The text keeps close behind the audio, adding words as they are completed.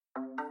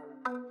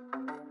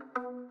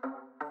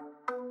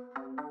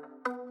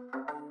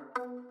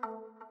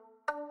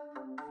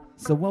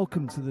So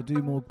welcome to the Do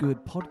More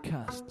Good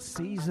podcast,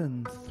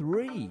 Season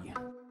 3.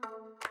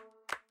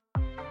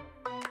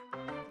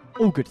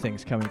 All good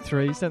things come in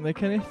threes, don't they,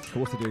 Kenneth? Of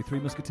course they do.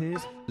 Three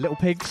Musketeers, Little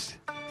pigs,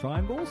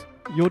 triangles.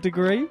 your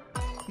degree.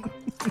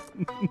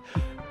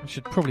 We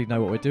should probably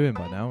know what we're doing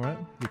by now, right?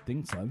 You'd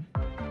think so.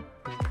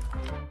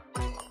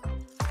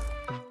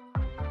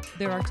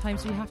 There are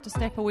times you have to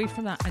step away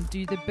from that and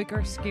do the bigger,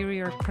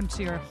 scarier,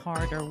 crunchier,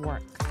 harder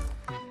work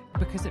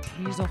because it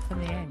pays off in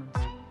the end.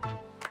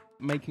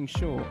 Making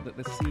sure that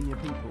the senior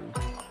people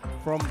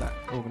from that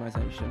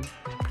organisation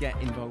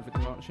get involved with the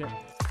partnership.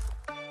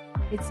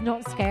 It's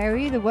not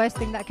scary. The worst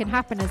thing that can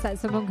happen is that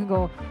someone can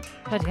go,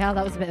 bloody hell,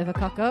 that was a bit of a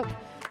cock up.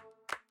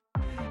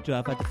 Do you know,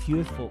 I've had a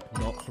few folk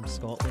not from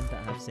Scotland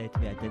that have said to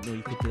me, I didn't know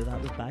you could do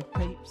that with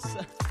bagpipes.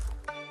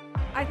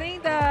 I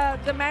think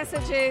the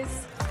message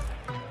is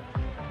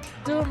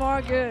do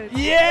more good.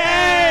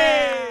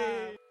 Yay!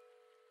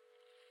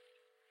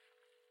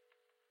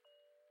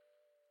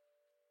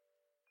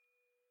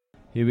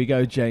 Here we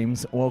go,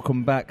 James.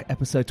 Welcome back.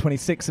 Episode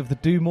 26 of the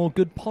Do More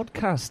Good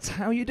podcast.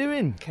 How are you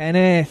doing?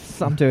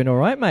 Kenneth, I'm doing all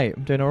right, mate.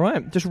 I'm doing all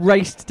right. Just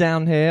raced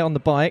down here on the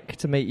bike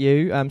to meet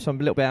you, so I'm a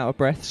little bit out of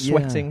breath,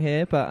 sweating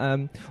here,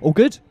 but all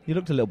good. You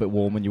looked a little bit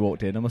warm when you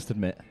walked in, I must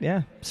admit.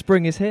 Yeah,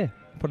 spring is here.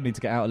 Probably need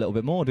to get out a little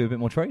bit more, do a bit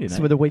more training.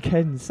 Some of the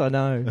weekends, I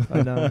know.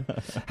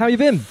 How you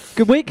been?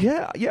 Good week?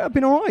 Yeah, I've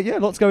been all right. Yeah,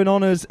 lots going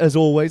on as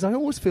always. I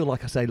always feel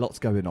like I say lots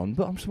going on,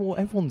 but I'm sure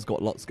everyone's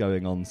got lots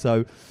going on.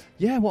 So,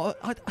 yeah, well,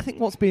 I think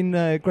what's been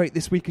great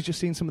this week is just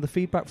seeing some of the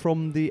feedback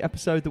from the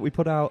episode that we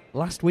put out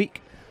last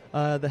week.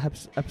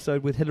 The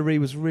episode with Hillary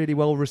was really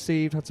well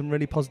received, had some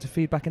really positive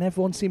feedback, and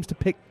everyone seems to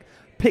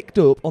picked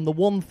up on the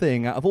one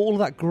thing out of all of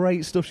that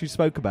great stuff she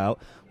spoke about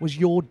was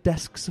your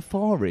desk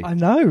safari. I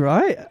know,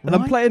 right? And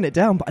I'm playing it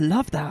down, but I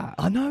love that.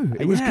 I know.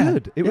 It was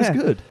good. It was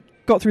good.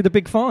 Got through the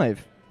big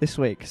five this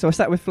week. So I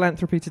sat with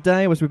philanthropy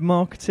today. I was with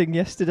marketing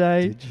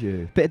yesterday. Did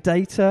you? Bit of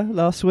data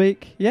last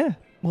week. Yeah.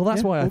 Well,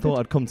 that's why I thought good.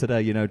 I'd come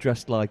today,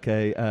 dressed like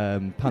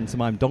a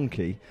pantomime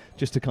donkey,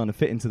 just to kind of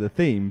fit into the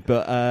theme.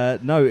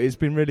 But no, it's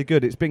been really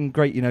good. It's been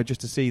great, just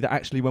to see that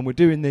actually when we're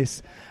doing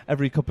this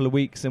every couple of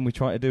weeks and we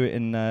try to do it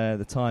in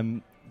the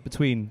time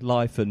between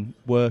life and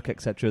work,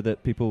 etc.,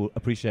 that people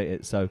appreciate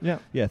it. So,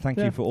 thank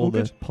you for all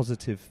the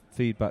positive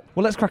feedback.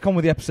 Well, let's crack on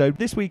with the episode.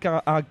 This week,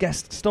 our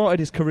guest started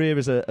his career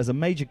as a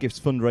Major Gifts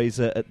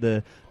fundraiser at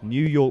the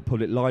New York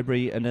Public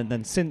Library, and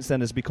then since then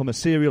has become a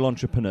serial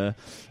entrepreneur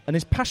and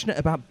is passionate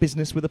about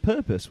business with a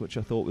purpose, which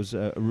I thought was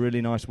a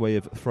really nice way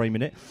of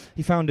framing it.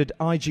 He founded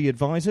IG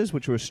Advisors,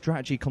 which are a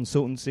strategy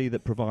consultancy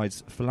that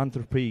provides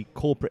philanthropy,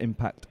 corporate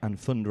impact, and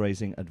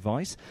fundraising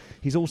advice.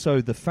 He's also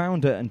the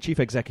founder and chief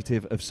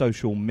executive of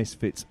Social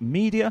Misfits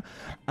Media,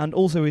 and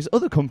also his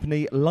other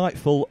company,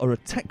 Lightful, are a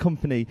tech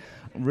company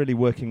really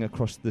working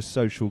across the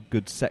social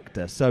goods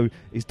sector. So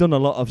he's done a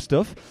lot of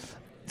stuff.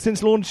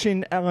 Since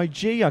launching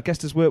IG, our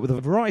guest has worked with a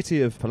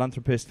variety of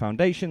philanthropists,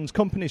 foundations,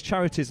 companies,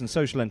 charities and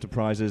social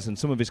enterprises, and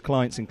some of his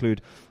clients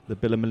include the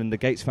Bill and Melinda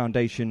Gates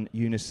Foundation,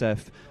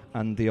 UNICEF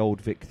and the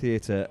Old Vic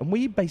Theatre. And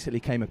we basically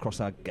came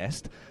across our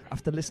guest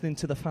after listening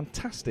to the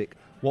fantastic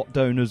What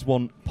Donors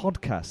Want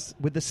podcast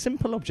with the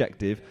simple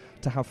objective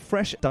to have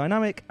fresh,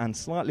 dynamic and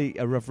slightly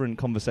irreverent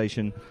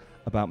conversation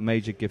about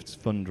Major Gifts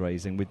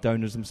fundraising with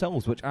donors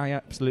themselves, which I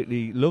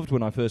absolutely loved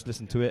when I first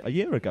listened to it a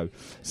year ago.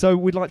 So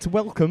we'd like to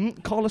welcome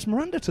Carlos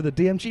Miranda to the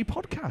DMG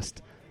podcast.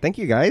 Thank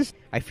you, guys.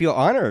 I feel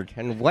honored.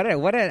 And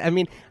I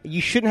mean, you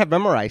shouldn't have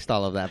memorized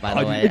all of that, by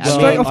the way. It's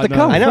straight off the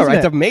cuff. I know, right? It?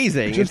 It's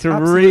amazing. It's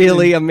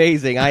really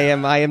amazing. I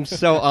am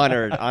so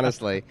honored,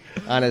 honestly.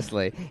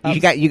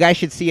 You guys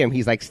should see him.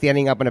 He's like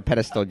standing up on a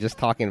pedestal just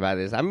talking about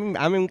this. I'm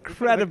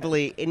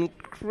incredibly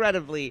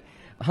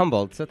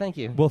humbled, so thank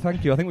you. Well,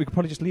 thank you. I think we could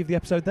probably just leave the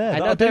episode there. I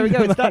know, there we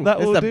go. It's done.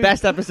 It's the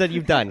best episode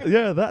you've done.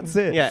 Yeah, that's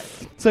it. Yeah.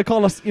 So,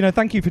 Carlos,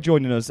 thank you for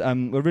joining us.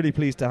 We're really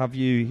pleased to have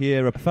you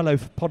here, a fellow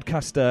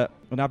podcaster,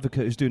 an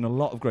advocate who's doing a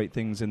lot of great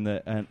things in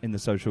the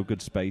social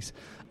good space.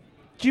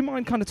 Do you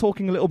mind kind of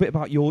talking a little bit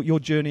about your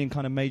journey in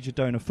kind of major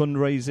donor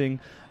fundraising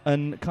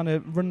and kind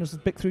of run us a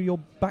bit through your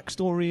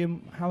backstory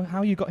and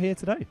how you got here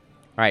today?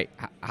 All right.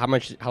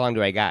 How long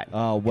do I got?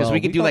 Oh, well. Because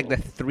we could do like the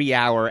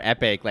 3-hour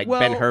epic, like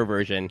Ben-Hur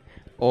version.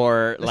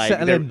 Or like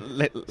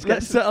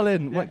let's settle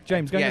in. Like,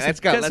 James, let's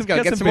go.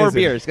 Get some more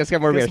beers. Let's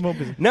get more beers.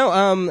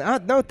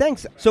 No,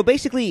 thanks. So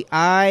basically,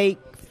 I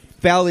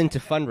fell into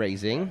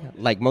fundraising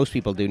like most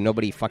people do.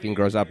 Nobody fucking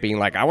grows up being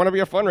like, I want to be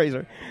a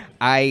fundraiser.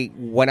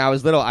 When I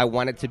was little, I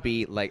wanted to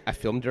be like a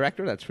film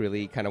director. That's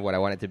really kind of what I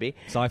wanted to be.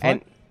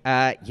 Sci-fi?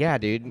 And, yeah,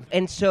 dude.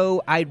 And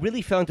so I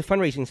really fell into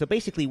fundraising. So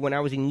basically, when I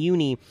was in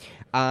uni,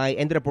 I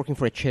ended up working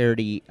for a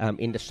charity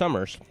in the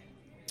summers.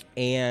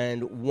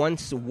 And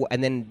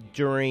then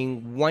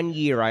during 1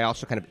 year, I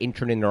also kind of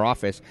interned in their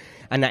office,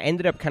 and I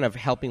ended up kind of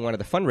helping one of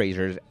the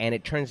fundraisers. And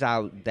it turns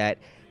out that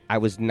I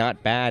was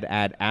not bad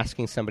at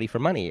asking somebody for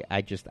money.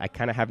 I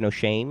kind of have no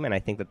shame, and I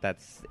think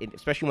that's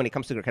especially when it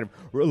comes to kind of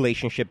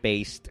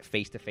relationship-based,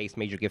 face-to-face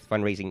major gift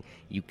fundraising.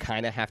 You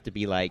kind of have to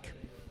be like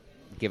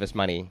give us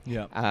money.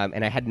 Yeah.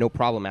 And I had no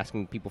problem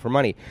asking people for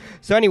money.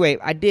 So anyway,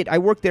 I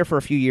worked there for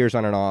a few years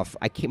on and off.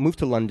 I moved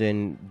to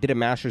London, did a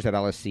master's at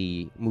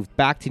LSE, moved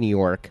back to New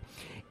York,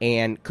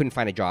 and couldn't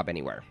find a job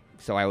anywhere.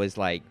 So I was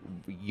like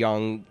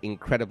young,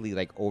 incredibly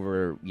like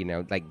over,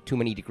 like too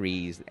many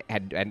degrees,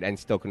 and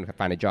still couldn't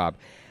find a job.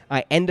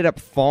 I ended up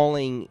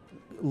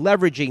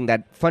leveraging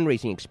that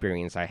fundraising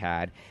experience I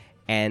had,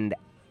 and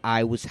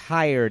I was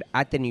hired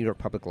at the New York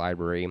Public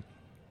Library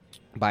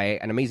by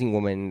an amazing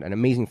woman, an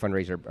amazing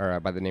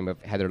fundraiser by the name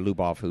of Heather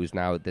Luboff, who's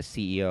now the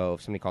CEO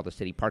of something called the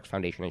City Parks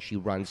Foundation, and she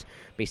runs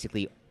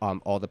basically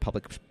all the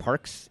public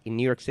parks in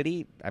New York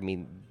City. I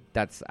mean,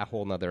 that's a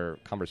whole nother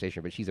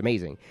conversation, but she's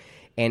amazing.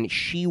 And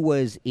she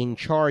was in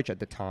charge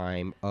at the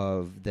time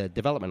of the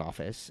development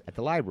office at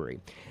the library.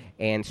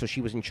 And so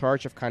she was in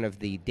charge of kind of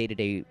the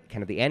day-to-day,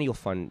 kind of the annual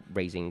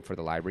fundraising for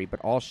the library,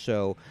 but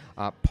also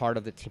part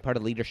of the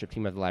leadership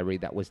team of the library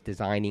that was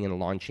designing and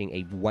launching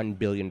a $1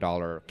 billion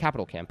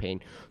capital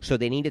campaign. So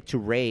they needed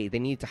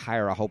to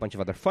hire a whole bunch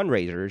of other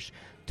fundraisers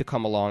to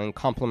come along and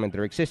complement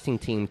their existing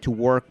team to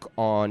work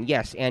on,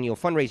 yes, annual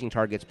fundraising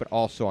targets, but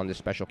also on this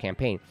special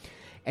campaign.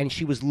 And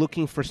she was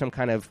looking for some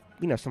kind of,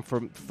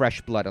 some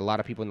fresh blood. A lot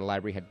of people in the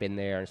library had been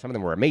there, and some of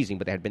them were amazing,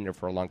 but they had been there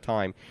for a long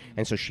time.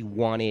 And so she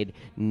wanted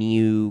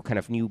new,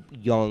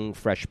 young,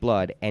 fresh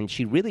blood. And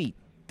she really,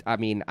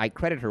 I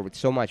credit her with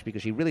so much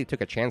because she really took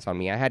a chance on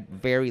me. I had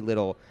very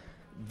little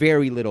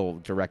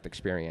direct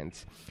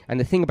experience. And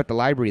the thing about the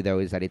library, though,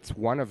 is that it's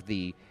one of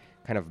the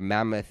kind of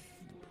mammoth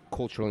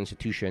cultural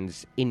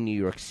institutions in New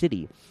York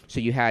City. So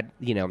you had,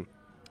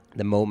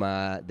 the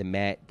MoMA, the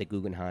Met, the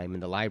Guggenheim,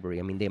 and the library.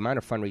 I mean, the amount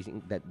of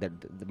fundraising,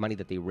 the money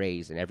that they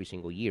raised in every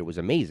single year was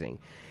amazing.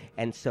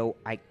 And so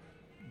I,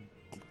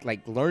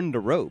 learned the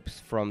ropes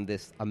from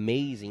this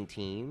amazing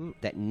team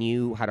that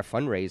knew how to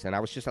fundraise, and I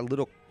was just a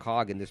little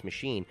cog in this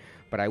machine.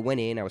 But I went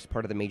in, I was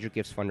part of the Major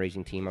Gifts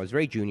fundraising team. I was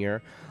very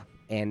junior,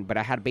 but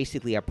I had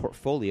basically a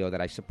portfolio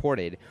that I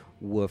supported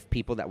with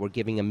people that were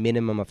giving a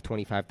minimum of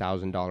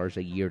 $25,000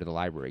 a year to the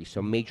library.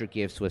 So Major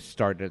Gifts was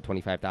started at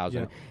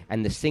 $25,000,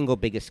 and the single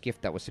biggest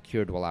gift that was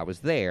secured while I was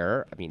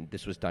there,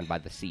 this was done by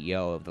the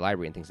CEO of the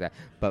library and things like that,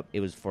 but it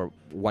was for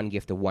one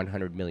gift of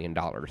 $100 million.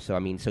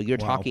 So, so you're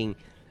talking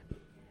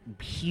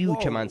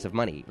huge amounts of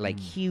money,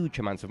 huge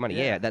amounts of money.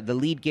 Yeah, that the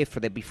lead gift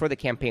before the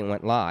campaign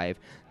went live,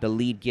 the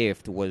lead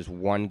gift was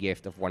one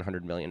gift of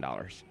 $100 million.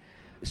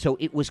 So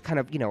it was kind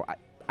of,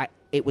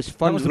 it was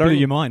fun. That must blow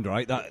your mind,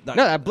 right?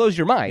 That blows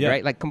your mind,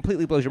 right?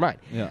 Completely blows your mind.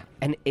 Yeah.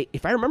 And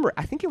if I remember,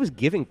 I think it was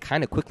given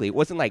kind of quickly. It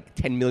wasn't like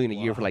 $10 million a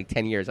year for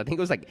 10 years. I think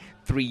it was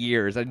 3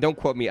 years. And don't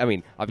quote me.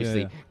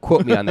 Obviously,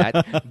 quote me on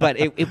that. But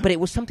it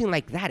was something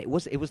like that. It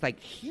was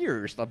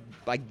here's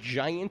a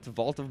giant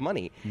vault of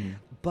money.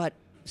 But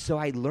so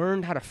I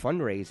learned how to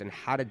fundraise and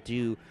how to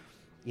do,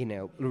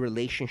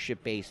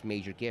 relationship-based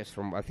major gifts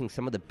from, I think,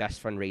 some of the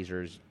best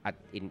fundraisers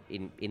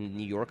in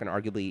New York and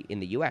arguably in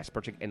the U.S.,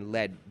 and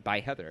led by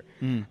Heather.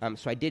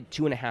 So I did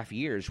 2.5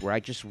 years where I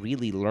just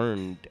really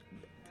learned,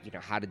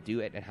 how to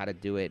do it and how to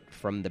do it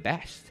from the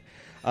best.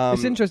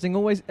 It's interesting.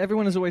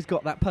 Everyone has always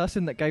got that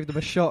person that gave them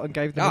a shot and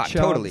gave them a chance.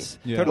 Totally.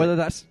 Yeah. Whether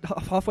that's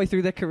halfway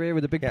through their career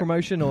with a big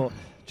promotion or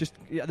just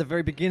at the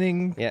very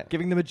beginning,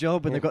 giving them a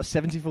job when they've got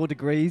 74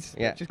 degrees.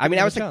 Yeah.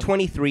 I was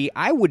 23.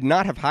 I would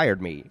not have hired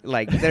me.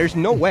 There's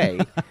no way.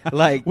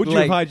 Would you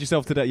have hired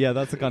yourself today? Yeah,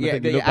 that's the kind of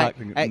thing you look back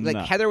and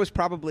nah. Heather was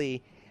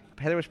probably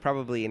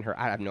in her,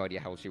 I have no idea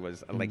how old she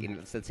was,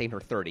 let's say in her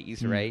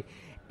 30s, right?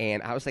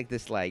 And I was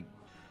this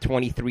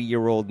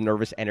 23-year-old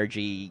nervous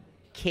energy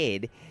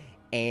kid.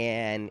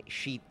 And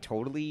she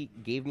totally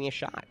gave me a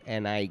shot,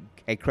 and I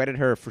credit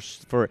her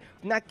for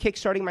not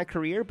kickstarting my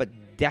career,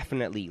 but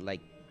definitely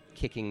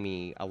kicking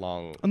me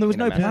along. And there was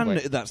no plan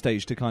at that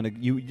stage to kind of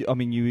you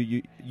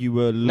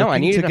were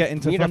looking to get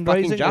into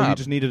fundraising, or you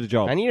just needed a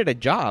job? I needed a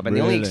job, and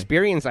the only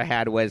experience I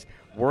had was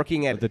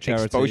working at the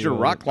charity Exposure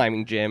rock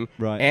climbing gym,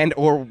 and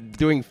or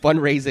doing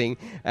fundraising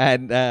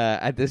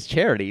at this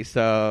charity.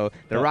 So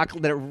the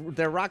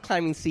rock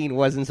climbing scene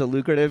wasn't so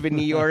lucrative in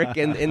New York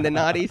in the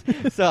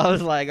noughties. So I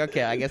was like,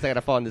 okay, I guess I got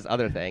to fall on this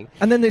other thing.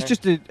 And then there's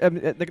just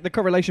the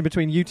correlation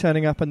between you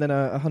turning up and then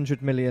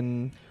 $100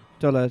 million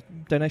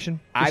donation.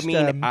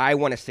 I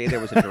want to say there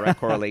was a direct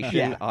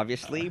correlation,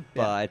 obviously,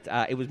 but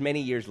it was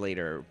many years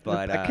later.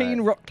 But a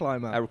keen rock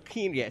climber.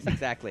 Yes,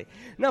 exactly.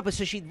 No, but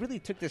so she really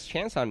took this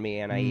chance on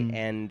me,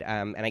 and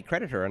I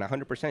credit her, and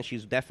 100%.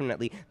 She's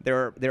definitely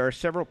there are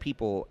several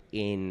people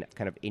in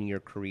your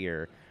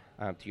career,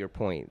 to your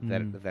point,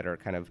 that are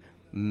kind of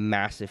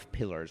massive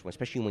pillars,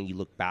 especially when you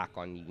look back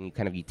on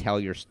you tell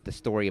the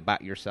story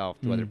about yourself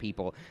to other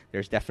people.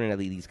 There's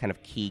definitely these kind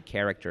of key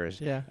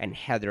characters, and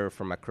Heather,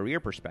 from a career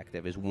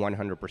perspective, is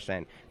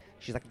 100%.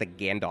 She's like the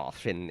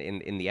Gandalf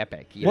in the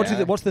epic.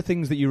 What's the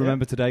things that you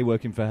remember today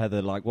working for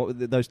Heather? What were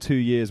those 2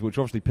 years, which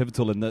were obviously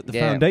pivotal in the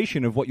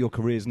foundation of what your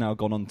career has now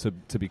gone on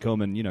to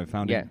become, and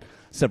founding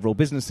several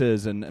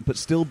businesses, but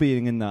still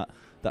being in that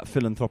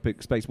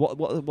philanthropic space. What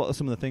are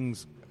some of the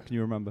things can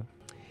you remember?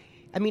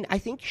 I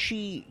think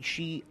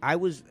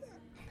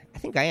I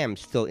think I am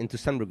still, to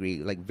some degree,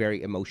 like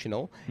very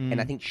emotional.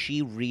 And I think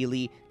she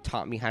really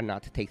taught me how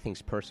not to take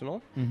things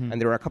personal. And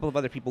there were a couple of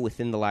other people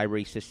within the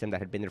library system that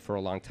had been there for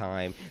a long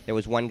time. There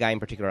was one guy in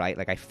particular,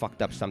 I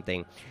fucked up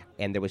something,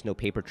 and there was no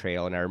paper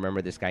trail. And I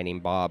remember this guy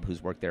named Bob, who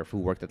worked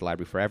at the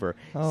library forever,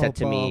 said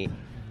to me,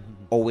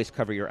 always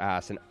cover your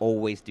ass and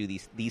always do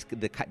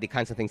the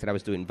kinds of things that I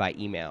was doing by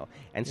email.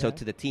 And so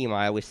to the team,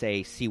 I always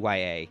say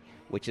CYA,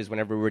 which is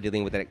whenever we're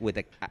dealing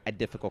with a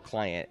difficult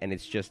client, and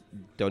it's just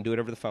don't do it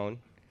over the phone.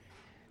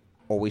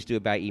 Always do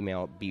it by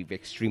email. Be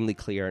extremely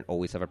clear and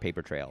always have a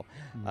paper trail.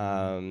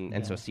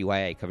 And so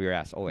CYA, cover your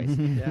ass always.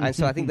 And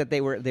so I think that they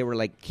were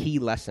like key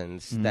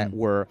lessons that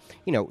were,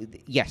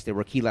 yes, there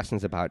were key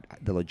lessons about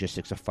the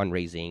logistics of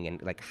fundraising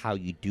and like how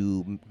you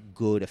do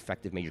good,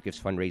 effective major gifts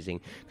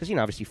fundraising. Because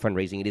obviously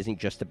fundraising, it isn't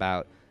just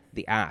about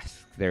the ask.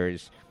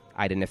 There's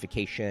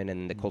identification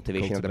and the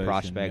cultivation of the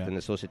prospect and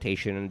the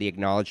solicitation and the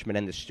acknowledgement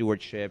and the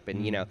stewardship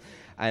and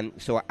and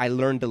so I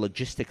learned the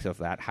logistics of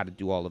that, how to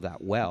do all of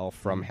that well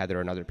from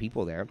Heather and other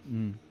people there.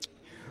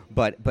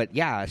 But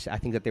yeah, I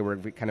think that they were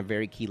kind of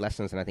very key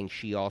lessons, and I think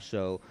she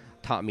also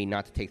taught me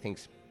not to take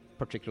things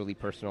particularly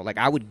personal. Like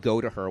I would go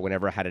to her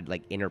whenever I had a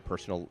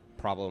interpersonal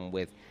problem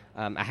with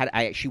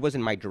she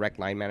wasn't my direct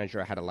line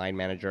manager. I had a line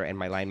manager, and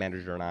my line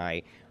manager and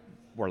I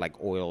were like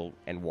oil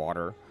and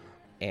water.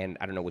 And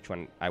I don't know which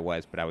one I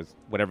was, but I was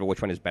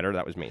which one is better.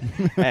 That was me,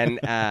 and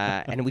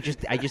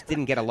I just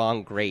didn't get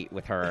along great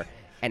with her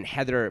and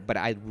Heather. But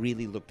I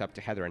really looked up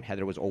to Heather, and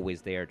Heather was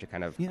always there to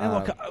kind of.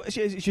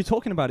 As you're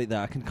talking about it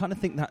there, I can kind of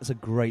think that's a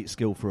great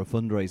skill for a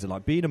fundraiser,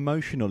 like being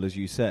emotional, as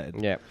you said.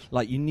 Yeah.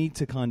 Like you need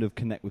to kind of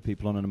connect with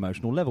people on an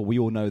emotional level. We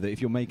all know that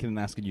if you're making an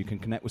ask and you can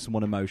connect with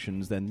someone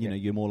emotions, then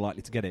you're more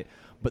likely to get it.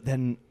 But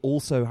then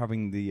also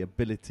having the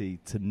ability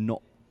to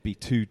not be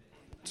too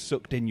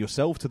sucked in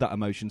yourself to that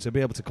emotion, so be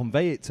able to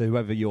convey it to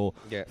whoever you're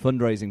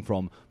fundraising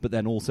from, but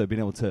then also being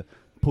able to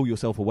pull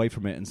yourself away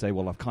from it and say,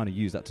 well, I've kind of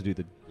used that to do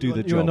the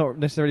job. You're not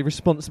necessarily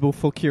responsible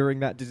for curing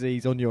that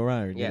disease on your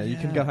own. You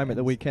can go home at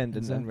the weekend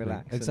and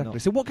relax. Exactly.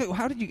 So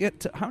how did you get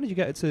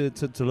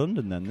to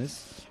London then?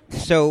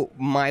 So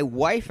my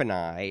wife and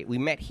I, we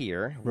met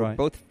here. We're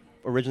both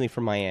originally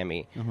from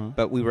Miami,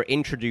 but we were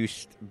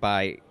introduced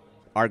by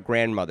our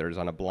grandmothers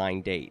on a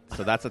blind date.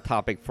 So that's a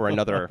topic for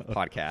another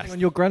podcast.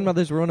 And your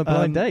grandmothers were on a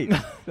blind date? No.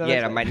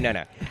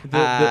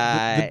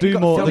 The do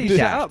more. Set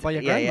up by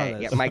your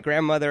grandmothers. Yeah. My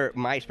grandmother,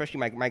 especially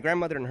my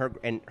grandmother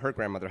and her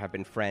grandmother have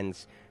been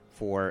friends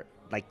for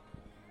like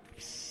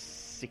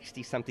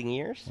 60-something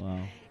years.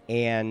 Wow.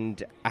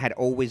 And I had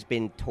always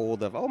been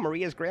told of,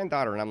 Maria's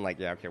granddaughter. And I'm like,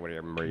 yeah, okay,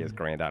 whatever, Maria's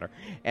granddaughter.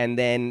 And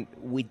then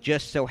we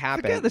just so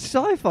happened. Forget the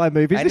sci-fi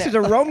movies. This is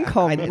a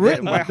rom-com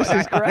written. This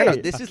is great. No,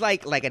 this is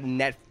like a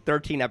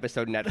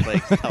 13-episode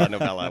Netflix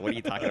telenovela. What are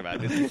you talking about?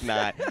 This is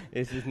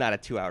not a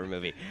 2-hour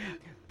movie.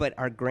 But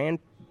our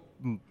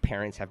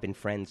grandparents have been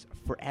friends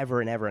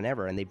forever and ever and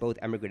ever. And they both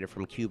emigrated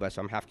from Cuba.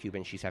 So I'm half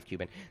Cuban, she's half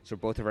Cuban. So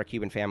both of our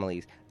Cuban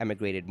families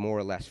emigrated more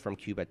or less from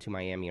Cuba to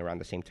Miami around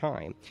the same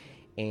time.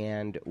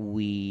 And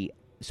we're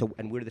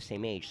the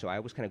same age, so I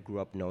always kind of grew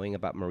up knowing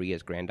about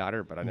Maria's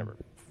granddaughter, but I never,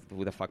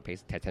 who the fuck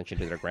pays attention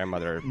to their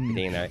grandmother?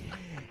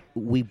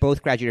 We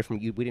both graduated from,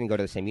 we didn't go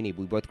to the same uni, but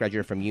we both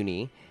graduated from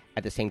uni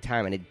at the same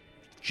time, and it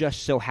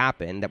just so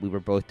happened that we were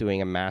both doing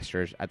a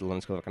master's at the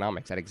London School of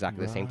Economics at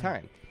exactly the same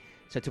time.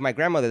 So to my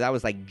grandmother, that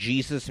was like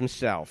Jesus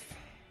himself,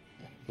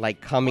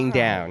 like coming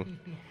down.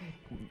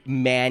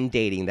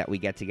 Mandating that we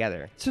get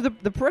together. So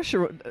the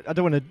pressure, I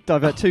don't want to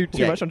divert too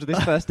much onto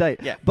this first date,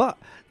 but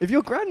if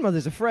your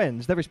grandmothers are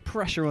friends, there is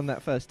pressure on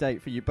that first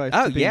date for you both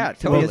to be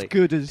as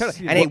good as...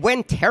 Totally. And it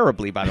went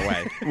terribly, by the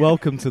way.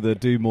 Welcome to the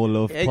Do More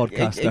Love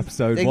podcast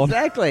episode 1.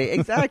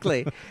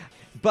 Exactly.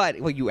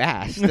 But, you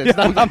asked.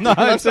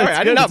 I'm sorry,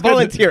 I did not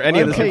volunteer any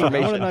of this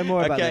information. I want to know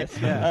more about this.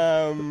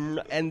 Yeah.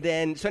 And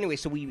then,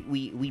 so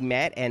we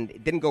met, and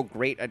it didn't go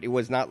great. It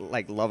was not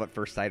like love at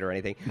first sight or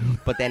anything.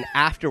 But then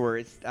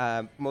afterwards,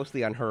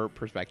 mostly on her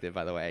perspective,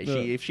 by the way,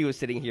 if she was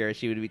sitting here,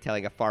 she would be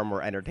telling a far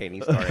more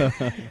entertaining story.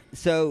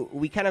 So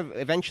we kind of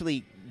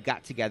eventually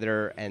got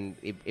together, and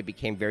it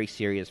became very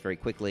serious very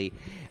quickly.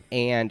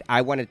 And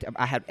I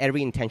had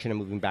every intention of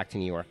moving back to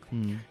New York.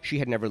 She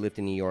had never lived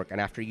in New York,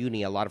 and after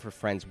uni, a lot of her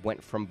friends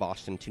went from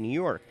Boston to New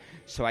York.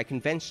 So I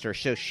convinced her.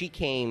 So she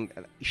came.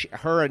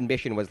 Her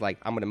ambition was like,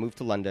 I'm going to move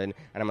to London,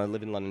 and I'm going to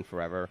live in London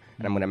forever,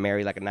 and I'm going to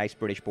marry like a nice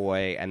British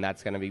boy, and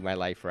that's going to be my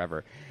life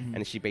forever.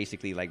 And she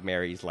basically like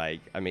marries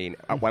like, I mean,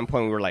 at one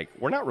point we were like,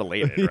 we're not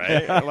related,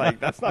 right? Like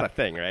that's not a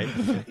thing, right?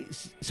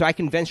 So I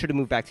convinced her to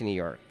move back to New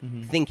York,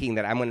 thinking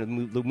that I'm going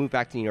to move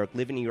back to New York,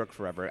 live in New York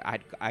forever.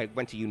 I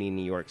went to uni in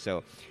New York,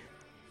 so.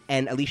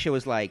 And Alicia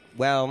was like,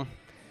 well,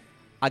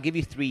 I'll give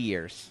you 3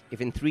 years.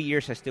 If in 3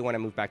 years I still want to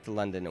move back to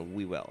London,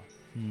 we will.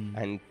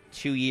 And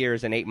 2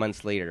 years and 8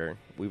 months later,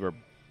 we were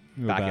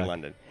back in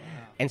London.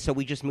 And so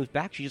we just moved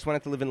back. She just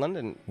wanted to live in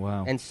London.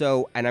 Wow.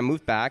 And I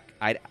moved back.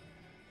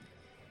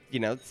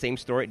 Same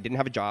story. Didn't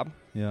have a job.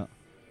 Yeah.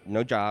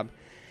 No job.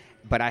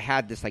 But I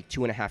had this like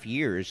 2.5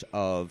 years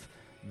of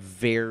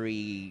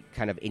very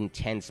kind of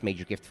intense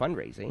major gift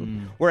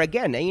fundraising, where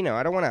again,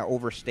 I don't want to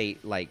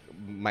overstate like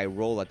my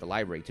role at the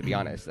library, to be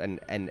honest,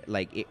 and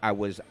like I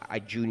was a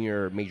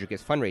junior major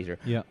gift fundraiser,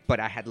 but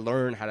I had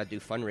learned how to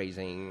do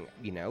fundraising,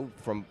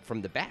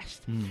 from the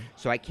best.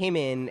 So I came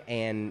in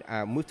and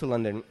moved to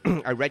London.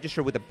 I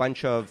registered with a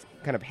bunch of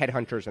kind of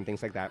headhunters and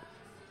things like that,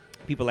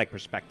 people like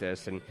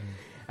Prospectus, and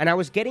I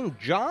was getting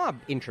job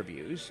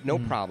interviews, no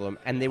problem,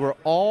 and they were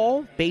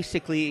all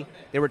basically,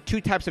 there were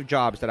two types of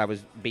jobs that I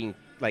was being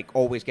like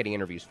always getting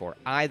interviews for.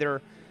 Either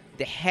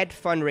the head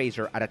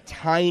fundraiser at a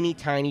tiny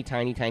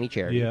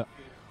charity,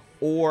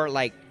 or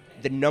like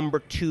the number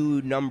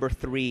 2, number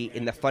 3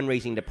 in the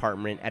fundraising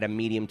department at a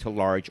medium to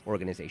large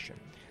organization.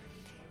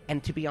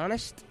 And to be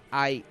honest,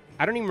 I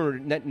don't even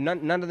remember,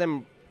 none of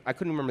them, I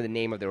couldn't remember the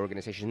name of their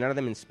organization. None of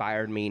them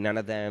inspired me. None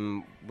of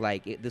them,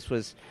 this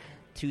was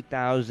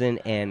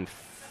 2008,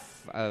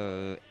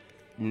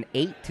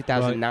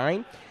 2009,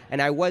 right.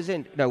 And I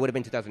wasn't, no, it would have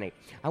been 2008.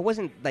 I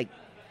wasn't like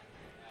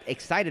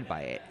excited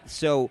by it.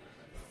 So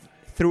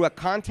through a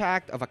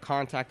contact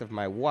of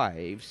my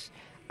wife's,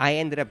 I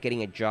ended up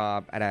getting a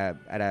job at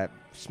a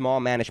small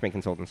management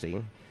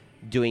consultancy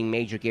doing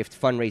major gift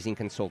fundraising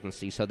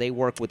consultancy. So they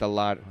work with a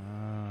lot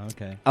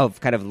of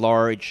kind of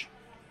large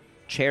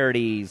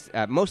charities,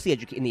 mostly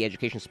in the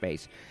education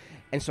space.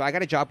 And so I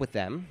got a job with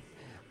them,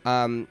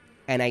 and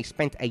I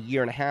spent a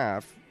year and a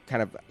half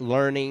kind of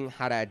learning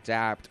how to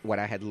adapt what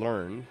I had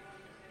learned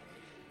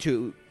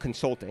to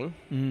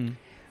consulting.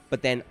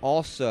 But then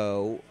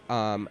also,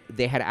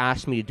 they had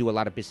asked me to do a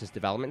lot of business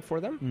development for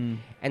them,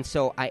 and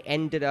so I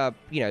ended up,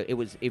 it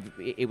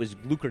was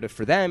lucrative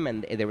for them,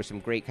 and there was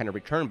some great kind of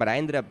return. But I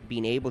ended up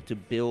being able to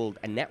build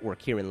a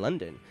network here in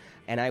London,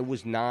 and I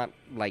was not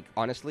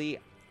honestly,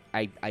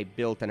 I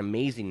built an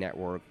amazing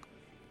network,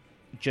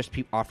 just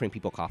offering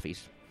people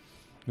coffees.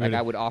 Really? Like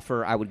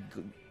I would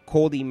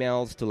cold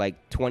emails to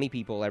 20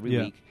 people every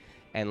week.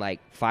 And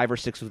 5 or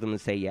 6 of them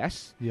would say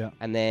yes. Yeah.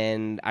 And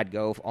then I'd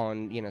go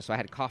on, so I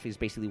had coffees,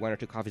 basically 1 or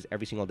 2 coffees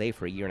every single day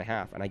for a year and a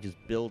half. And I just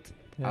built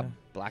a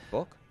black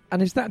book.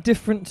 And is that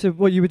different to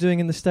what you were doing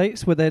in the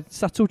States? Were there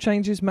subtle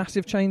changes,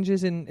 massive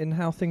changes in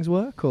how things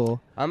work? Or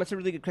it's a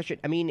really good question.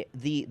 I mean,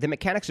 the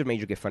mechanics of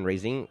major gift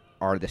fundraising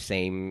are the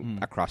same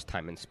across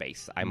time and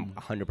space. I'm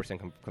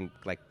 100%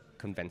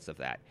 convinced of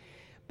that.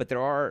 But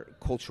there are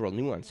cultural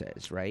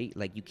nuances, right?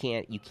 Like you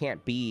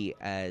can't be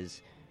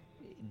as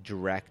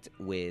direct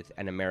with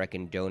an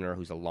American donor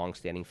who's a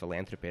long-standing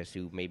philanthropist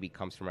who maybe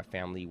comes from a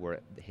family where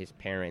his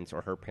parents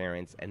or her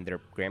parents and their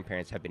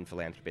grandparents have been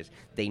philanthropists.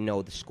 They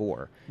know the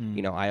score.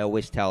 I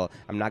always tell,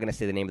 I'm not going to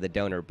say the name of the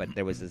donor, but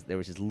there was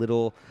this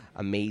little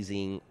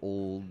amazing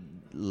old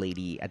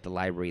lady at the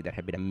library that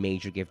had been a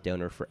major gift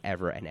donor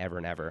forever and ever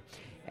and ever.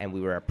 And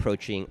we were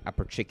approaching a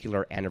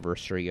particular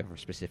anniversary of a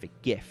specific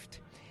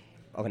gift,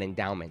 of an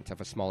endowment, of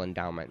a small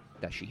endowment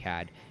that she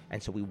had.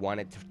 And so we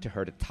wanted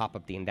her to top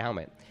up the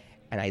endowment.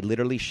 And I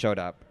literally showed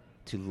up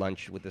to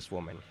lunch with this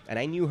woman. And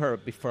I knew her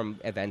from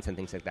events and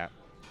things like that.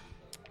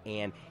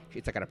 And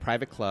it's at a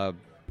private club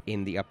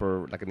in the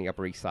upper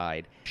East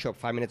Side. I show up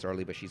 5 minutes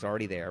early, but she's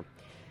already there.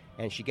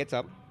 And she gets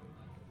up,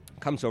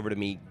 comes over to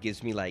me,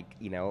 gives me a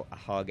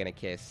hug and a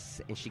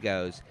kiss. And she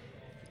goes,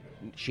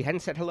 she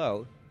hadn't said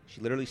hello. She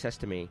literally says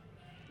to me,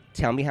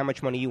 "Tell me how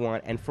much money you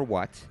want and for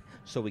what,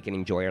 so we can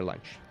enjoy our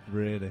lunch."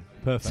 Really?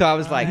 Perfect. So I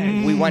was like,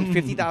 we want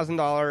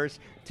 $50,000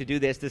 to do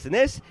this, this, and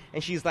this.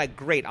 And she's like,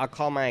 great, I'll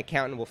call my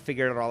accountant. We'll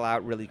figure it all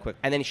out really quick.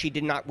 And then we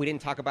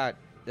didn't talk about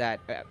that,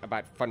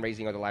 about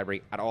fundraising or the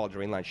library at all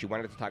during lunch. She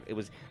wanted to talk.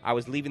 I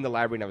was leaving the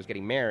library and I was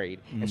getting married.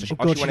 And so she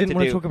wanted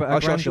to talk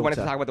about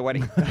the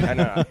wedding.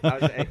 No.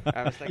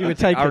 I was like, you were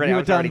taken. You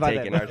were done by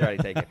then. I was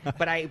already taken.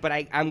 But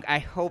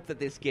I hope that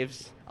this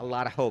gives a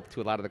lot of hope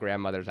to a lot of the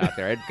grandmothers out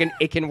there.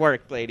 It can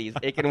work, ladies.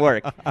 It can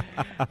work.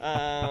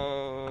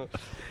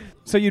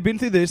 So you'd been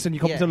through this, and you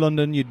come to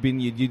London. You'd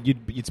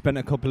spent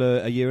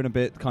a year and a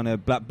bit, kind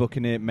of black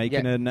booking it,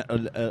 making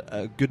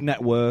a good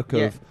network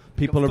of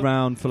people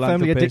around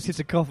philanthropists. Firmly addicted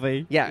to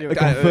coffee.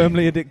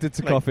 Firmly addicted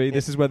to coffee.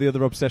 This is where the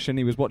other obsession.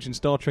 He was watching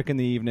Star Trek in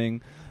the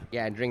evening.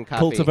 Yeah, and drink coffee.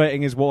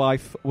 Cultivating his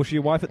wife. Was she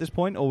your wife at this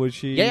point, or was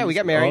she? Yeah, we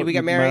got married. We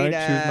got married. She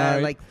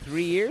was married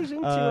 3 years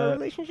into our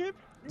relationship.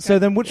 So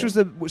then, which was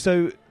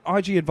so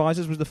IG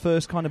Advisors was the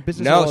first kind of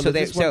business? No,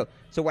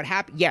 so what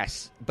happened?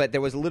 Yes, but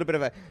there was a little bit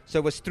of a. So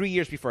it was 3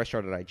 years before I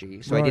started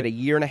IG. So I did a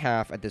year and a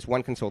half at this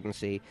one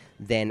consultancy.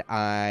 Then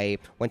I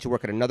went to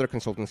work at another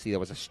consultancy that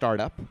was a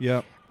startup.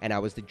 Yeah. And I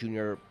was the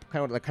junior,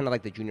 kind of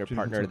like the junior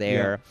partner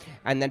there. Yeah.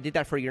 And then did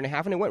that for a year and a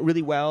half, and it went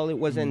really well. It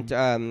wasn't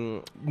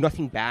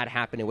nothing bad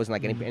happened. It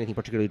wasn't anything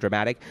particularly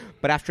dramatic.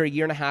 But after a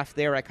year and a half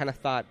there, I kind of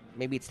thought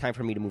maybe it's time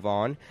for me to move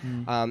on.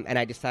 And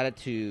I decided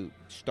to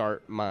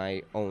start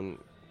my own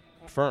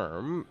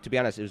firm. To be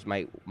honest, it was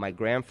my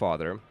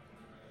grandfather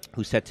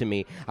who said to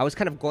me, I was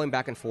kind of going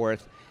back and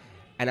forth.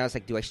 And I was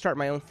like, do I start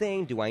my own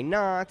thing? Do I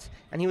not?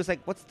 And he was like,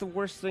 what's the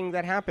worst thing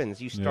that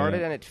happens? You start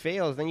it and it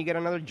fails, then you get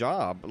another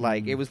job.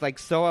 It was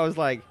so I was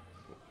like,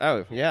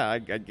 oh, yeah,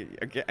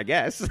 I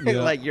guess.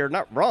 You're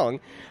not wrong.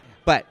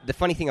 But the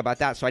funny thing about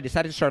that, so I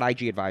decided to start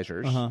IG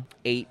Advisors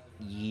 8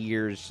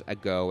 years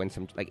ago, and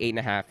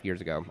 8.5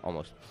 years ago,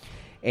 almost.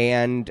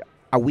 And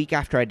a week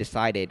after I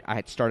decided I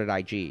had started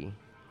IG,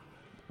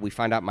 we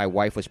found out my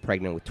wife was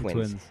pregnant with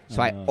twins.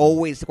 So I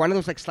always, one of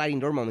those like sliding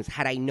door moments,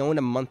 had I known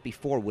a month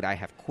before, would I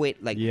have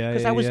quit? Like,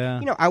 because I was,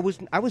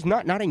 I was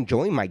not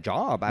enjoying my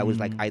job. I was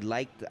like, I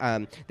liked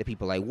the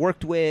people I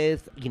worked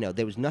with.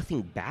 There was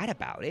nothing bad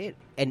about it.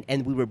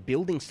 And we were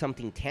building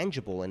something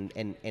tangible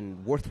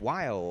and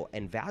worthwhile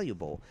and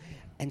valuable.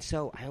 And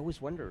so I always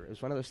wonder, it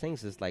was one of those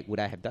things, is like, would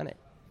I have done it?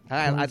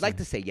 I'd like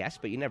to say yes,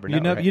 but you never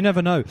know. You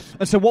never know.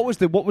 And so what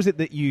was it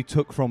that you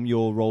took from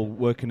your role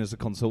working as a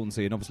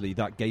consultancy? And obviously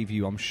that gave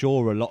you, I'm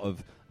sure, a lot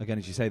of, again,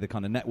 as you say, the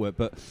kind of network.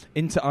 But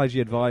into IG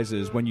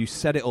Advisors, when you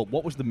set it up,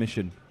 what was the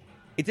mission?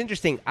 It's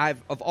interesting.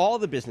 Of all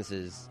the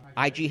businesses,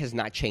 IG has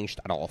not changed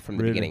at all from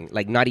the beginning.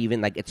 Like, not even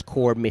like its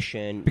core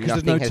mission.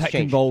 Because there's no tech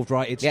involved,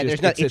 right? It's a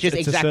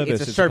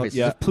service. It's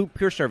a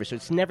pure service. So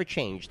it's never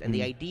changed. And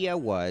the idea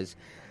was,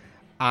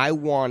 I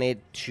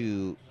wanted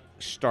to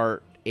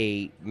start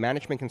a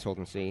management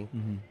consultancy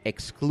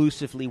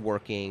exclusively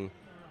working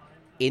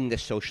in the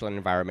social and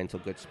environmental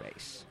good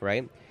space,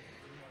 right?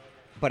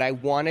 But I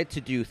wanted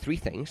to do three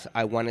things.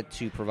 I wanted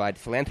to provide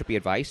philanthropy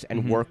advice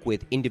and work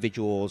with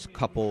individuals,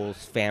 couples,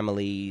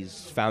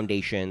 families,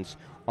 foundations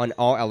on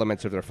all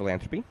elements of their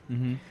philanthropy.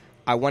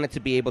 I wanted to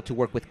be able to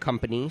work with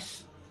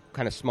companies,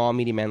 kind of small,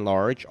 medium, and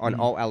large, on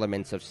all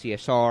elements of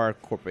CSR,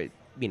 corporate,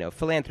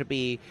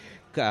 philanthropy,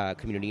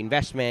 community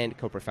investment,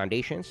 corporate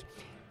foundations.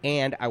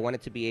 And I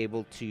wanted to be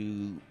able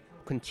to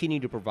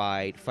continue to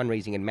provide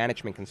fundraising and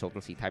management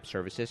consultancy type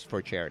services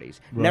for charities.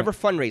 Right. Never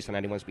fundraise on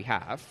anyone's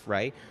behalf,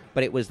 right?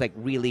 But it was like,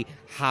 really,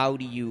 how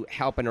do you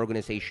help an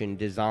organization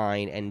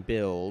design and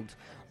build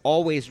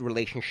always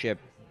relationship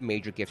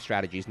major gift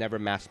strategies, never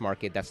mass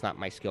market. That's not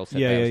my skill set.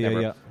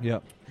 Yeah.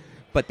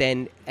 But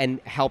then, and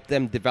help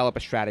them develop a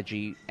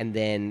strategy and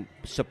then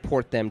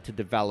support them to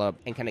develop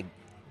and kind of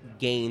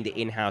gain the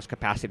in-house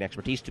capacity and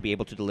expertise to be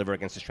able to deliver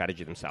against the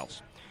strategy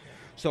themselves.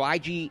 So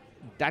IG,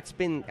 that's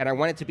been, and I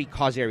wanted to be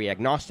cause area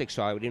agnostic,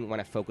 so I didn't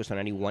want to focus on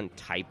any one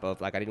type of,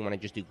 like, I didn't want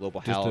to just do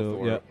global health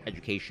or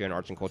education,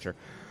 arts and culture.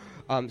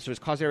 So it's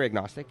cause area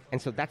agnostic.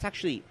 And so that's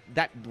actually,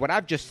 what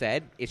I've just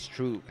said is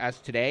true as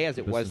today as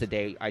it was the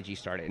day IG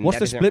started. And what's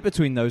the split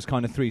between those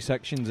kind of three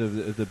sections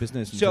of the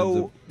business?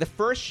 So the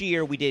first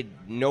year we did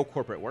no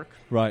corporate work.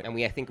 Right. And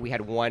I think we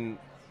had one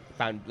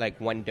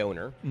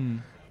donor.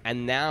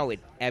 And now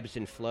it ebbs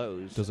and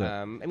flows. Does it?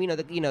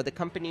 The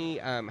company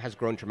has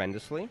grown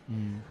tremendously.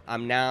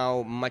 I'm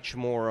now much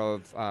more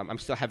of. I'm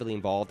still heavily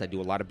involved. I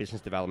do a lot of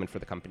business development for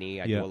the company.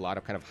 I do a lot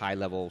of kind of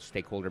high-level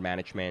stakeholder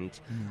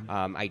management.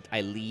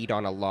 I lead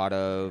on a lot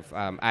of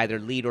either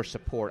lead or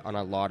support on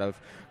a lot of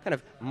kind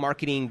of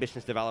marketing,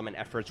 business development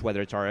efforts.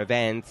 Whether it's our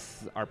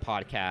events, our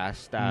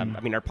podcast.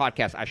 Our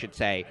podcast, I should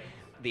say.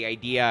 The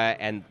idea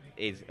and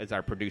is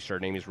our producer. Her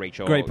name is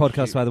Rachel. Great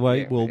podcast, by the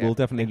way. We'll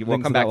definitely we'll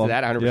come back to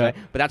that 100%. Yeah.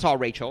 But that's all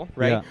Rachel,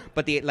 right? Yeah.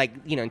 But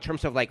in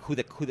terms of like who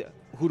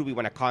do we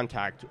want to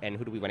contact and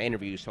who do we want to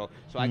interview? So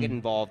I get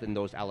involved in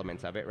those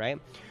elements of it, right?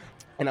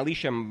 And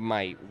Alicia,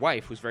 my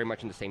wife, who's very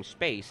much in the same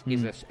space,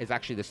 is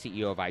actually the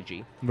CEO of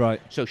IG.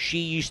 Right. So she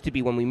used to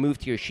be, when we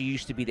moved here, she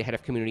used to be the head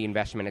of community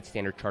investment at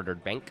Standard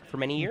Chartered Bank for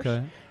many years.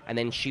 Okay. And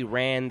then she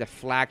ran the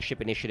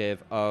flagship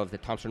initiative of the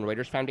Thomson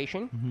Reuters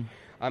Foundation.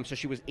 So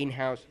she was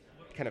in-house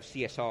kind of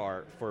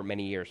CSR for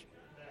many years.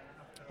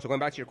 So going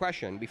back to your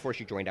question, before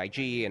she joined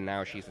IG and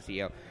now she's the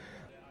CEO.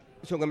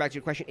 So going back to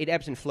your question, it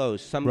ebbs and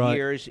flows. Some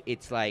years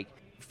it's like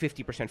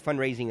 50%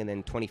 fundraising and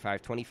then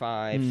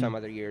 25-25. Some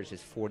other years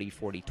is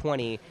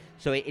 40-40-20.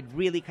 So it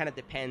really kind of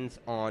depends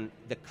on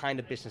the kind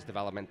of business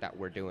development that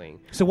we're doing.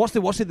 So what's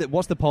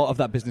the part of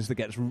that business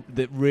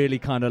that really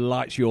kind of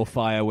lights your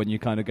fire when you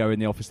kind of go in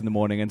the office in the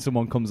morning and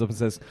someone comes up and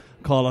says,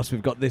 Carlos,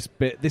 we've got this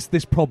bit,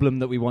 this problem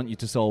that we want you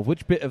to solve.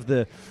 Which bit of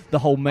the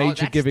whole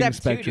major giving step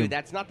spectrum? Two, dude.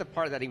 That's not the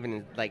part that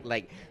even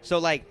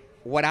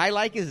what I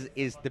like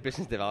is the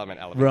business development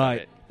element of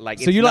it.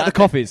 So you like the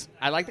coffees?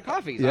 I like the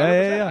coffees.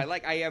 Yeah.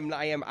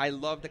 I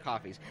love the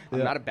coffees. I'm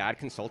not a bad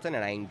consultant,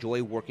 and I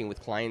enjoy working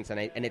with clients. And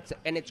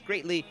it's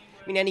greatly.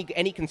 I mean,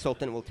 any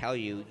consultant will tell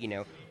you,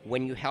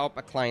 when you help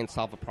a client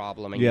solve a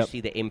problem and you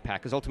see the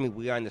impact, because ultimately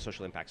we are in the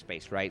social impact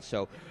space, right?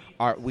 So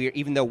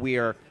even though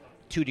we're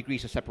 2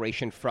 degrees of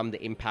separation from the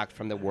impact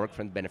from the work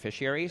from the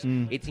beneficiaries,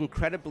 it's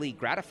incredibly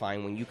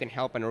gratifying when you can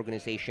help an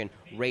organization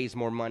raise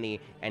more money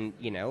and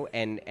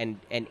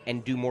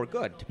and do more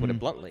good, to put it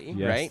bluntly.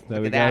 Yes, right? There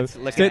Look we at go.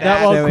 that. Look Get at that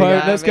that. one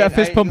quote. Let's get a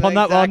fist pump on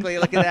that one. Exactly.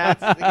 Look at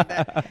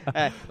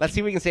that. Let's see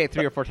if we can say it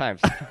 3 or 4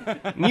 times.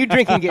 New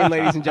drinking game,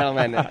 ladies and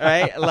gentlemen.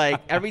 Right?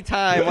 Like every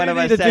time one of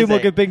us says to do more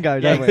good bingo,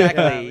 don't we?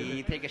 Exactly.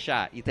 You take a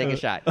shot.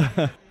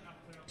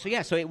 So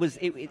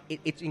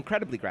it's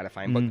incredibly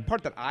gratifying. But the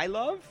part that I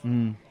love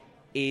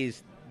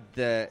is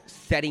the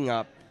setting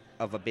up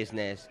of a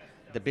business,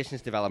 the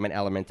business development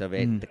element of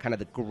it, the kind of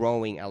the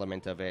growing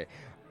element of it.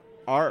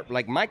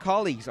 My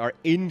colleagues are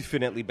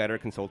infinitely better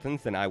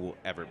consultants than I will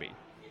ever be.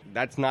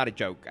 That's not a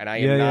joke, and I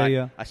Yeah, am yeah, not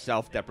yeah. a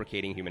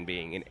self-deprecating human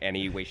being in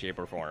any way, shape,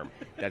 or form.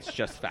 That's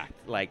just fact.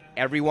 Like,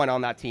 everyone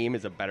on that team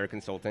is a better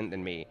consultant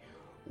than me.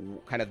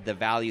 Kind of the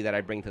value that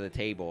I bring to the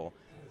table,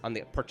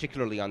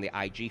 particularly on the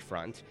IG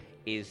front,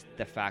 is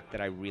the fact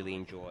that I really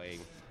enjoy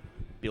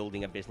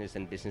building a business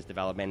and business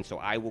development. So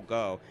I will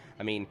go.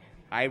 I mean,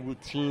 I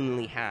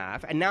routinely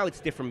have, and now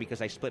it's different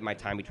because I split my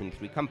time between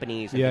 3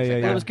 companies. And things like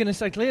Well, that. I was going to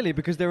say clearly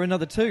because there are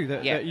another 2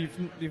 that you've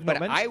But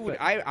not mentioned.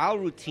 I'll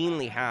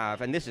routinely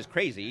have, and this is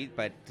crazy,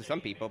 but to some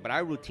people, but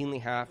I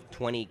routinely have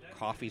 20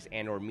 coffees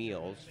and or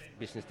meals,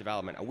 business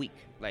development a week,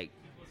 like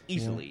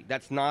easily. Yeah.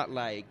 That's not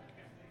like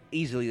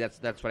easily.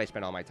 That's what I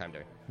spend all my time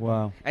doing.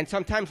 Wow. And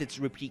sometimes it's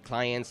repeat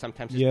clients,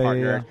 sometimes it's Yeah,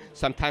 partnered, yeah.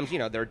 sometimes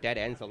they're dead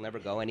ends, they'll never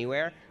go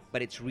anywhere.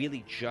 But it's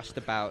really just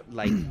about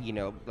like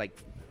like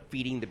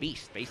feeding the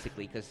beast,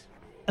 basically, because.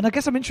 And I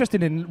guess I'm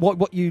interested in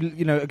what you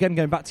again,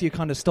 going back to your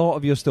kind of start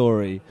of your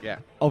story. Yeah.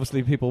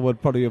 Obviously, people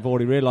would probably have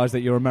already realised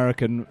that you're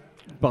American.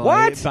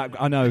 What?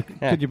 I know.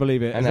 Yeah. Could you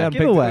believe it? I know.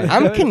 Giveaway.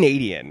 I'm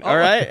Canadian, all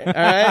right? All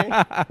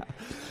right?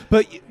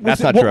 But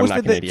That's not true, I'm not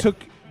that Canadian.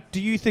 took?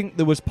 Do you think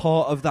there was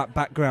part of that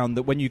background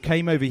that when you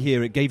came over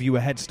here, it gave you a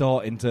head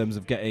start in terms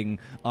of getting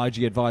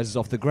IG advisors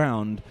off the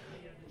ground?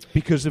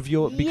 Because of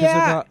of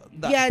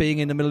that being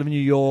in the middle of New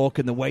York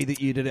and the way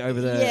that you did it over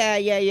there.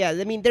 Yeah.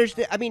 I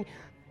mean,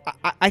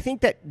 I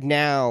think that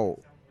now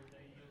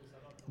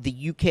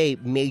the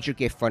UK Major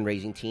Gift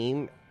Fundraising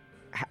team,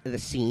 the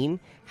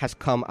scene, has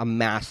come a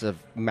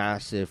massive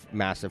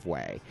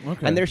way.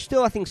 Okay. And there's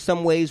still, I think,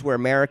 some ways where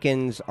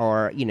Americans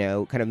are,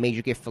 kind of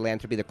major gift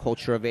philanthropy, the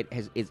culture of it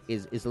is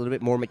a little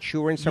bit more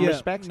mature in some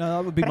respects. No,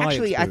 that would be but my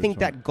actually, I think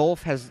experience, that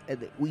Gulf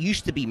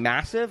used to be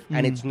massive,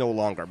 and it's no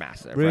longer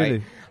massive. Really?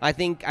 Right? I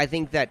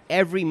think that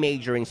every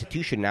major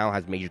institution now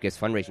has major gifts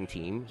fundraising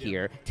team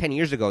here. 10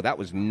 years ago, that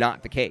was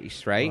not the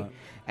case, right?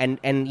 And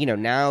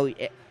now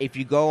if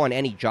you go on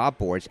any job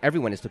boards,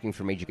 everyone is looking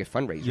for major gift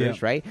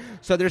fundraisers, right?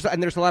 So there's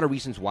a lot of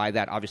reasons why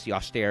that. Obviously,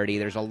 austerity.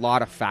 There's a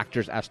lot of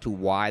factors as to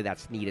why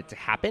that's needed to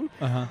happen.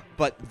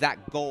 But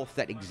that gulf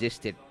that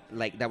existed,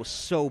 like that was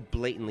so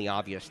blatantly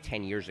obvious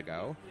 10 years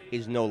ago,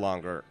 is no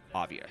longer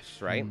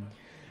obvious, right?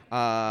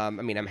 I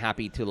mean, I'm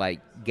happy to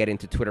get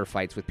into Twitter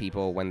fights with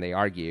people when they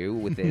argue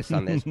with this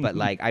on this, but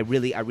I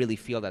really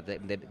feel that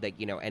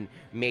and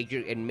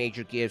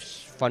major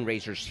gifts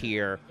fundraisers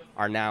here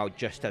are now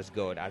just as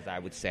good as I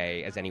would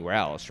say as anywhere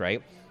else,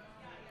 right?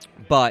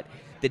 But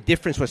the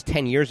difference was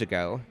 10 years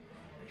ago,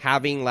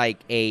 having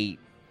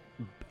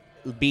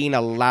being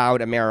a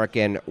loud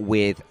American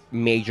with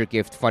major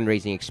gift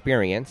fundraising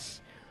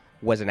experience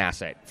was an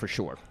asset for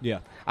sure. Yeah.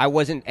 I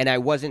wasn't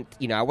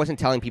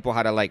telling people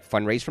how to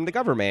fundraise from the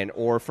government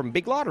or from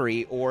big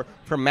lottery or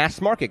from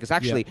mass market, because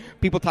actually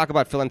people talk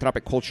about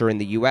philanthropic culture in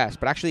the U.S.,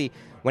 but actually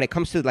when it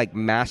comes to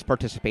mass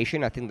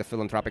participation, I think the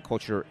philanthropic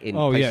culture in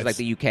places like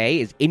the UK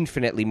is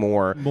infinitely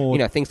more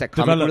things like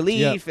comic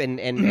relief and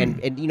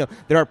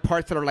there are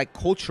parts that are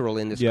cultural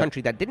in this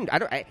country that didn't.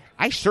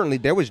 I certainly,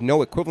 there was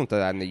no equivalent to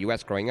that in the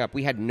U.S. growing up.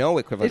 We had no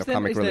equivalent of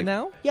comic relief. Is there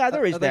now? Yeah,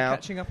 there is are they now.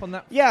 catching up on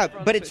that? Yeah,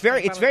 front? but it's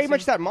very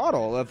much that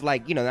model of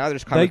now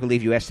there's Comic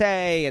Relief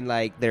USA and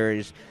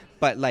there's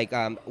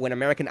when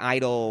American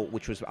Idol,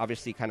 which was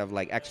obviously kind of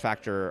X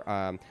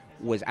Factor,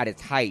 was at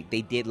its height,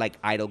 they did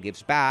Idol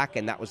Gives Back,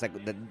 and that was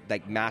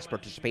the mass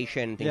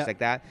participation, things like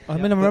that. I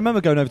mean, I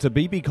remember going over to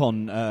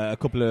BBCon a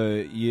couple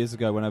of years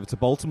ago, went over to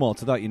Baltimore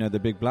to that, the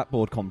big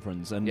Blackboard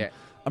conference, and I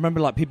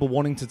remember people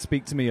wanting to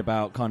speak to me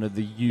about kind of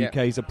the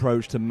UK's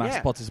approach to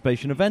mass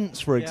participation events,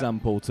 for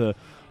example, to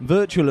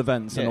virtual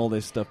events and all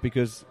this stuff,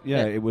 because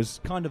it was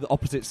kind of the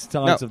opposite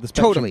sides of the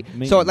spectrum. Totally.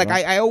 Meeting, so right?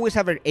 I always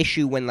have an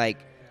issue when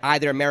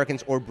either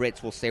Americans or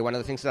Brits will say one of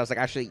the things that I was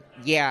actually,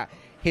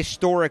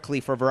 historically,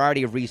 for a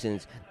variety of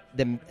reasons,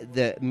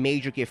 the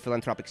major gift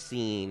philanthropic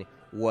scene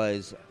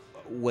was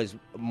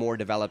more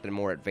developed and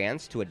more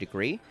advanced to a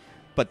degree.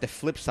 But the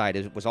flip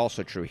side was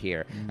also true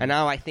here. And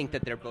now I think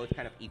that they're both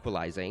kind of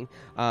equalizing.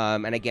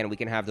 And again, we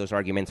can have those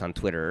arguments on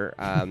Twitter.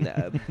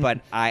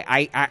 But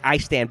I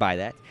stand by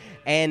that.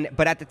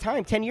 But at the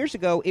time, 10 years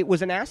ago, it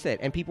was an asset.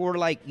 And people were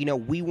like,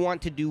 we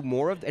want to do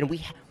more of and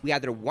we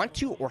either want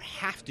to or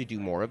have to do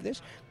more of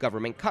this.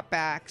 Government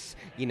cutbacks,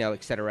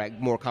 et cetera.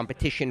 More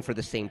competition for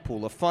the same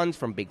pool of funds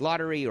from big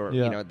lottery or,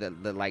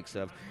 the likes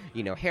of,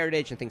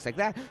 Heritage and things like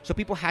that. So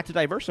people had to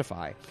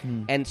diversify.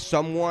 And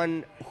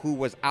someone who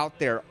was out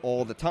there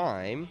all the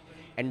time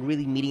and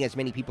really meeting as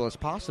many people as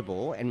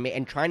possible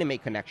and trying to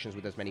make connections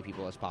with as many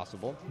people as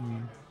possible,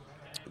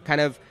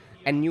 kind of,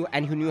 and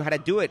who knew how to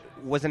do it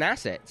was an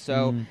asset.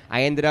 So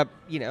I ended up,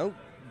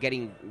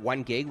 getting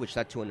one gig, which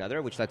led to another,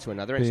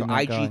 and so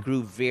IG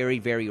grew very,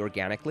 very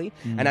organically.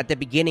 And at the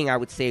beginning, I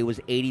would say it was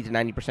 80 to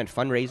 90%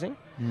 fundraising.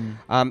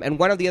 And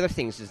one of the other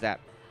things is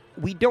that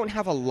we don't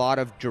have a lot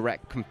of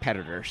direct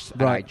competitors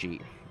at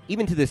IG.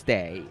 Even to this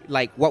day,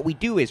 what we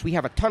do is we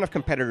have a ton of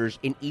competitors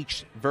in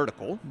each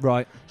vertical.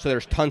 Right. So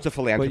there's tons of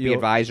philanthropy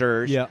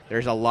advisors. Yeah.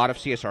 There's a lot of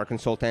CSR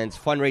consultants.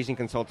 Fundraising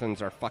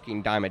consultants are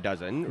fucking dime a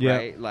dozen,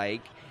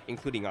 right?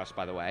 Including us,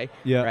 by the way.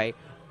 Yeah. Right.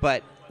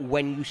 But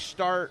when you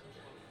start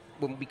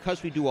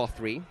because we do all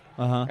three,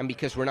 Uh-huh. and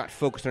because we're not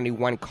focused on any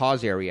one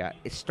cause area,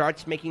 it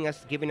starts giving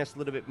us a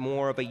little bit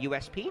more of a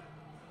USP.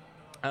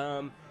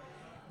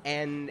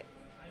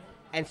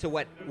 And so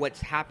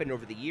what's happened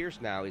over the years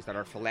now is that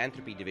our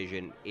philanthropy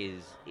division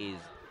is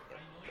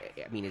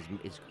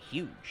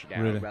huge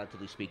now, Really?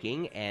 relatively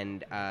speaking,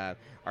 and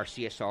our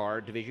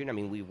CSR division. I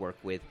mean, we work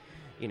with,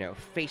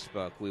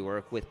 Facebook. We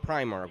work with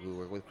Primark. We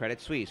work with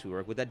Credit Suisse. We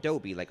work with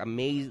Adobe. Like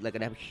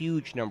a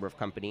huge number of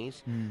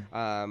companies.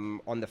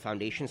 On the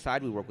foundation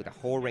side, we work with a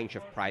whole range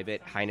of private,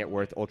 high net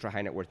worth, ultra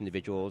high net worth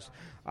individuals,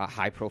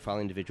 high profile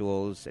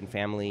individuals and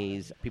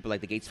families. People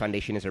like the Gates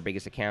Foundation is our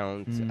biggest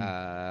account.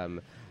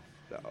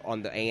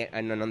 On the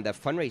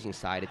fundraising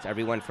side, it's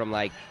everyone from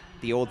like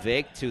the Old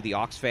Vic to the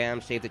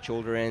Oxfam, Save the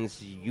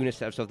Children's,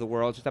 UNICEF's of the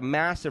world. Just a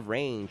massive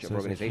range of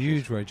organizations. It's a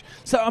huge range.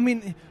 So, I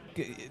mean,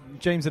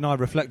 James and I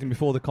reflecting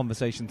before the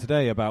conversation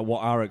today about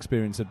what our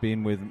experience had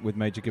been with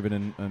major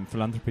giving and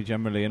philanthropy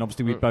generally, and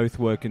obviously we both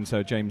work in,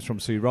 so James from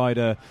Sue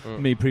Ryder,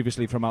 me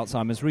previously from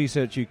Alzheimer's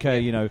Research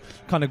UK,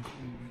 kind of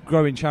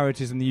growing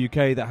charities in the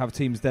UK that have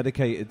teams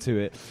dedicated to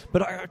it.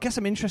 But I guess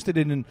I'm interested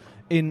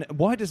in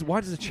why does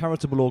a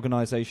charitable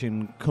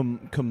organisation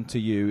come to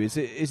you? Is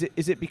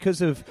it because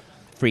of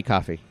free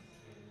coffee?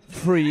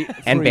 Free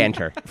and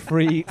banter.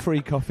 Free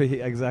coffee,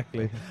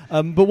 exactly.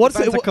 But what's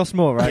it costs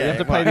more, right? Yeah, you have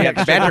to pay the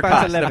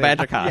extra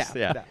banter cost.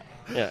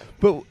 Yeah.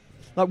 But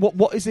like,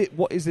 what is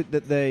it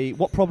that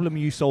what problem are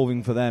you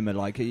solving for them? And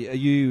like, are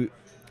you?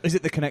 Is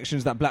it the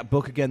connections, that black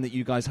book again that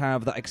you guys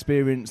have, that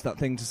experience, that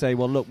thing to say,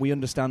 well, look, we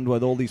understand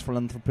where all these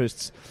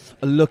philanthropists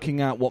are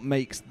looking at, what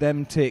makes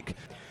them tick.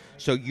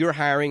 So you're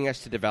hiring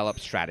us to develop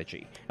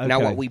strategy. Okay. Now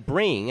what we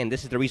bring, and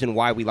this is the reason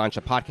why we launched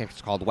a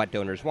podcast called What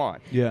Donors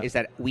Want, is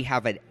that we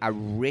have a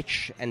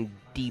rich and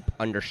deep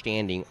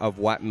understanding of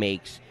what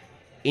makes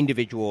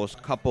individuals,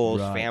 couples,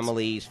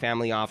 families,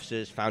 family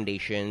offices,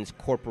 foundations,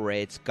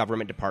 corporates,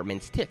 government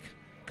departments tick.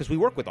 Because we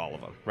work with all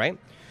of them, right?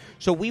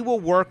 So we will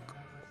work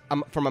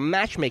from a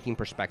matchmaking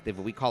perspective,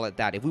 we call it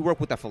that. If we work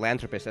with a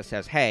philanthropist that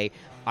says, hey,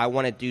 I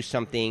want to do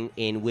something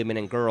in women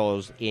and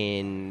girls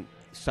in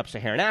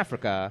sub-Saharan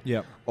Africa,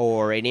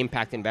 or an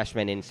impact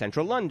investment in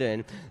central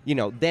London,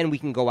 then we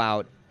can go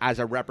out as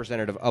a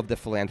representative of the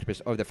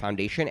philanthropist or the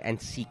foundation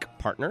and seek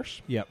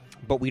partners.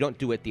 But we don't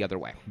do it the other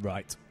way.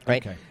 Right.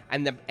 Okay.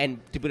 And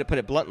to put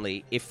it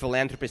bluntly, if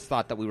philanthropists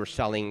thought that we were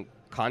selling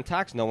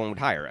contacts, no one would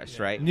hire us,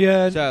 right?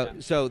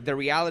 So the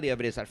reality of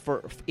it is that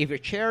if a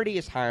charity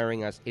is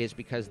hiring us, it is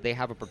because they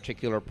have a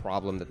particular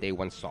problem that they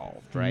want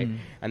solved, right?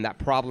 And that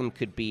problem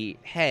could be,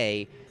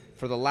 hey,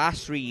 for the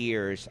last 3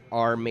 years,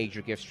 our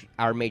major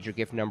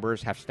gift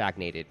numbers have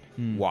stagnated.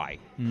 Why?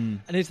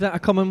 And is that a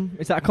common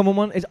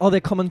one? Are there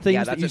common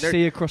themes that you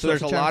see across? So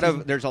there's a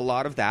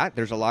lot of that.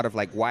 There's a lot of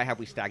like, why have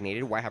we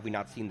stagnated? Why have we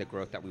not seen the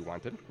growth that we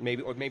wanted?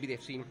 Maybe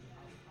they've seen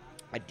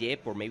a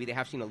dip, or maybe they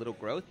have seen a little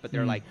growth, but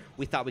they're like,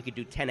 we thought we could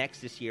do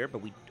 10x this year,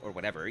 but or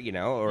whatever,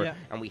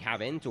 and we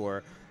haven't,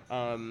 or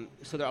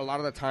so there a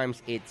lot of the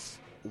times it's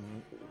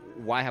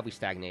why have we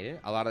stagnated?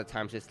 A lot of the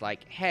times it's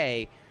like,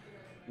 hey,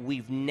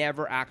 we've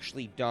never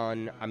actually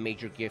done a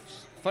major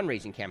gifts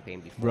fundraising campaign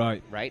before,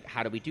 right?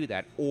 How do we do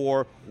that?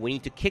 Or we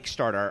need to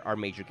kickstart our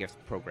major gift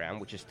program,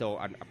 which is still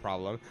a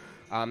problem.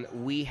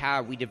 We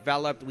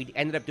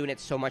ended up doing it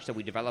so much that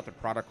we developed a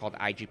product called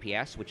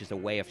IGPS, which is a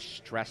way of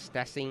stress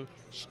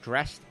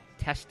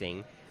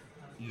testing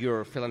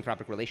your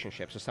philanthropic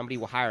relationship. So somebody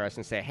will hire us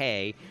and say,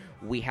 hey,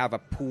 we have a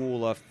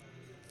pool of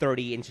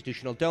 30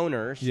 institutional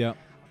donors.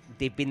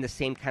 They've been the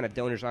same kind of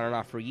donors on and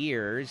off for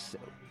years.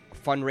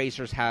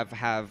 Fundraisers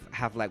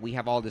have like, we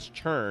have all this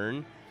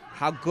churn.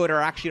 How good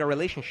are actually our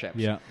relationships?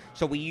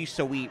 So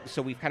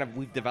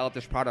we've developed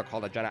this product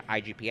called Agenda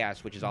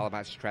IGPS, which is all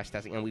about stress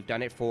testing, and we've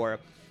done it for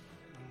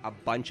a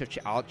bunch of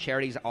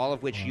charities, all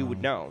of which you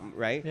would know,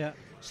 right?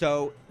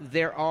 So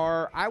there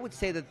are, I would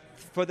say that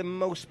for the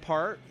most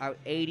part,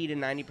 80 to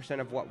 90%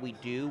 of what we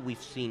do,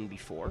 we've seen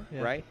before,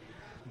 right?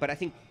 But I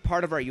think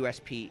part of our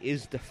USP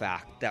is the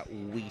fact that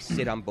we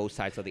sit on both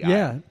sides of the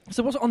aisle.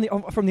 So what's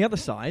from the other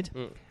side?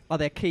 Are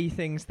there key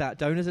things that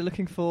donors are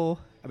looking for?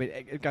 I mean,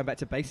 going back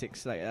to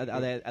basics, like, are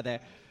there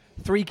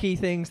 3 key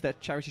things that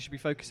charities should be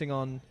focusing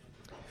on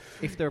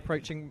if they're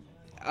approaching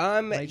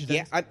major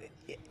donors?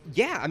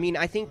 I mean,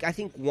 I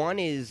think one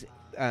is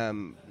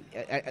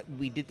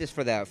we did this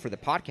for the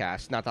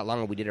podcast not that long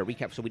ago. We did a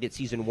recap, so we did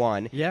season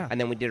 1, and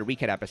then we did a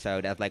recap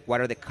episode of like what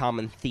are the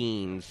common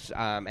themes,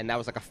 and that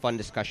was like a fun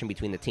discussion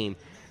between the team.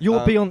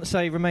 Your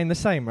Beyonce remain the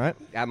same, right?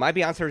 My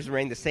Beyonce has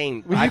remained the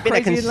same. I've been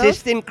a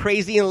consistent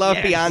crazy in love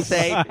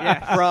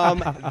Beyonce from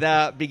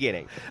the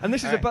beginning. And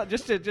this is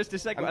just a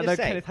second. I know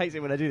Kenneth hates it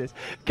when I do this.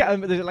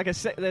 There's like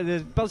there's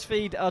a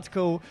BuzzFeed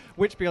article.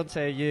 Which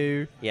Beyonce are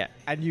you?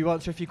 And you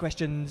answer a few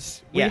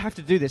questions. You have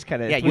to do this,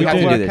 Kenneth. Yeah, you have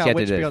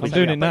to do this. I'm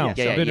doing it now. I'm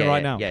doing it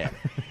right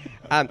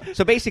now.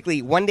 So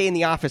basically, one day in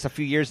the office a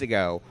few years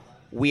ago,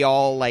 we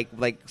all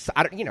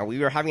we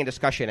were having a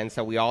discussion, and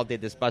so we all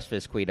did this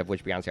BuzzFizz quiz of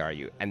which Beyonce are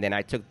you, and then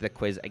I took the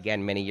quiz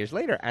again many years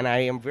later, and I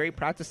am very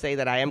proud to say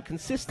that I am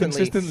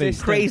consistently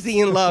crazy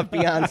in love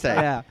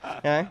Beyonce.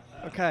 Yeah.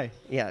 Okay.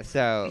 Yeah.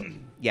 So.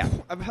 Yeah,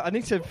 I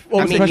need to.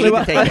 You need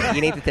to take it.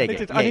 You need to take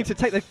it. I need to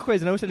take the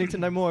quiz, and I also need to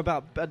know more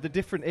about the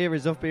different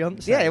eras of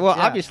Beyonce. Yeah, well,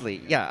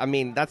 obviously, yeah. I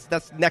mean,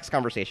 that's next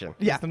conversation.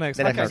 Yeah, the next.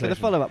 Okay, so the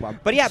follow-up one.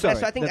 But yeah, Sorry,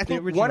 so I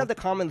think one of the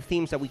common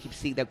themes that we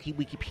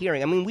keep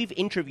hearing. I mean, we've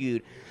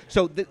interviewed.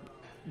 So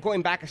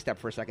going back a step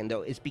for a second,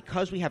 though, is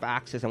because we have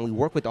access and we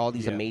work with all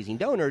these amazing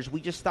donors.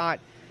 We just thought,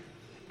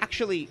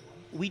 actually,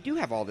 we do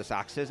have all this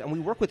access and we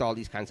work with all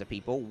these kinds of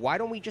people. Why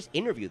don't we just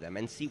interview them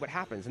and see what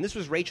happens? And this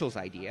was Rachel's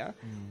idea,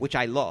 which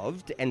I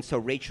loved. And so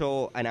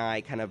Rachel and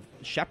I kind of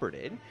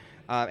shepherded.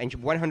 And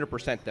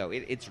 100% though,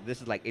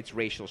 it's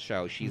Rachel's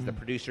show. She's the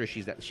producer.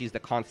 She's the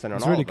constant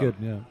on all of them. It's really good,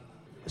 yeah.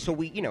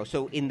 So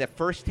so in the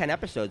first 10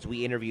 episodes,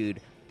 we interviewed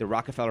the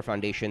Rockefeller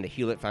Foundation, the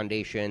Hewlett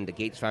Foundation, the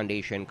Gates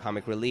Foundation,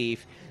 Comic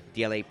Relief,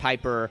 DLA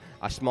Piper,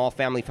 a small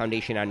family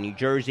foundation out of New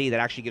Jersey that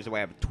actually gives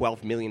away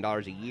 $12 million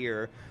a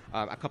year,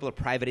 a couple of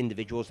private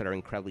individuals that are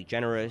incredibly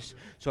generous.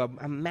 So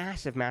a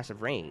massive,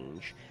 massive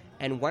range.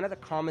 And one of the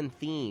common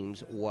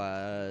themes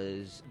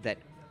was that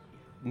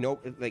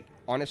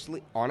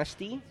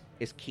honesty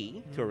is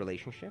key to a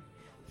relationship.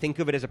 Think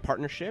of it as a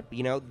partnership.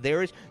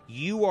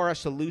 You are a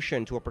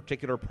solution to a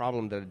particular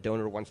problem that a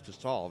donor wants to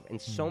solve. And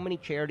so many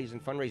charities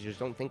and fundraisers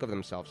don't think of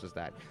themselves as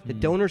that. The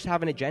donors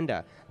have an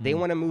agenda. They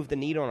want to move the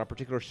needle on a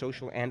particular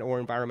social and or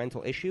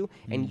environmental issue,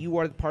 and you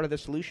are part of the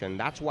solution.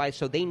 That's why,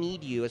 so they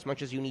need you as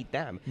much as you need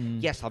them.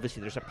 Yes, obviously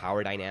there's a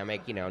power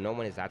dynamic. No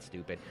one is that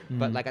stupid.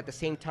 But at the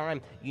same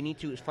time, you need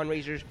to, as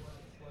fundraisers,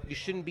 you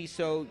shouldn't be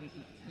so,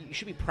 you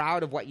should be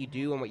proud of what you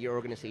do and what your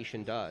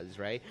organization does,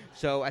 right?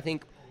 So I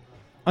think...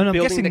 And I'm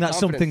guessing that's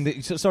something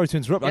that. Sorry to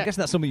interrupt. I guess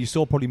that's something you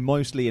saw probably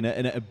mostly in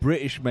a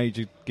British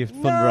major gift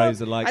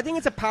fundraiser. I think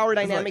it's a power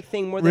dynamic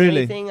thing more than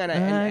anything,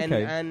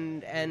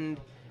 and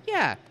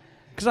yeah.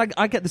 Because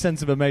I get the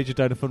sense of a major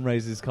donor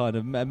fundraiser is kind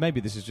of, maybe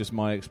this is just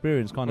my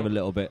experience, kind of a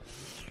little bit,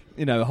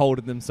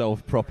 holding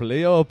themselves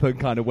properly up and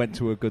kind of went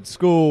to a good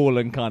school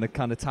and kind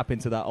of tap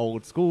into that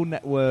old school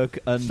network.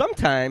 And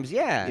sometimes,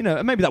 yeah,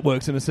 and maybe that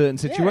works in a certain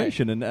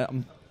situation. And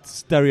I'm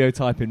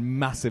stereotyping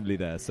massively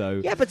there.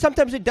 So yeah, but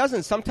sometimes it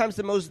doesn't. Sometimes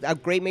a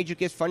great major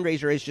gift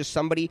fundraiser is just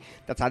somebody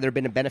that's either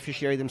been a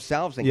beneficiary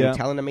themselves and can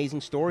tell an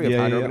amazing story of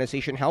how an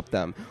organization helped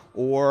them,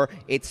 or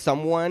it's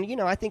someone.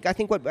 I think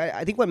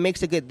what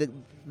makes a good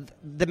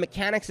the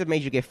mechanics of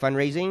major gift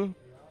fundraising.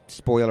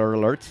 Spoiler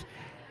alert.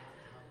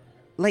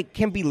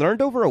 Can be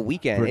learned over a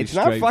weekend. Pretty it's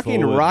not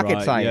fucking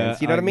rocket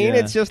science. Yeah, you know what I mean?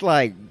 It's just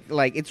like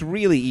it's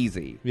really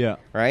easy. Yeah.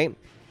 Right.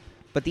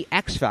 But the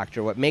X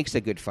factor, what makes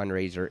a good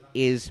fundraiser,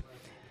 is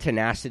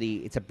tenacity.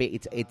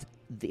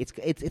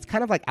 It's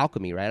kind of like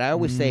alchemy, right? I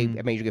always say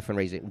good major gift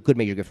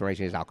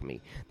fundraising is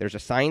alchemy. There's a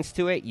science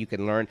to it. You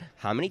can learn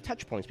how many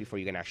touch points before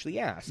you can actually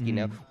ask,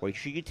 or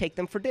should you take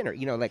them for dinner?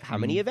 How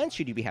many events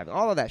should you be having?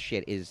 All of that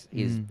shit is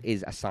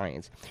a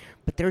science.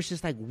 But there's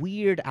this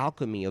weird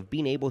alchemy of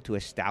being able to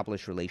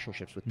establish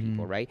relationships with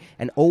people, right?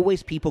 And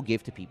always people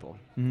give to people,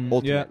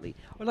 ultimately.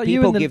 Yeah. Well,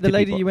 you and the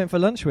lady you went for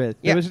lunch with,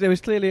 there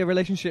was clearly a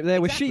relationship there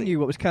where she knew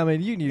what was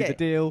coming, you knew the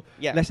deal,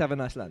 let's have a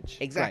nice lunch.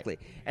 Exactly.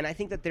 Right. And I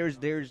think that there's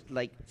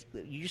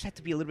you just have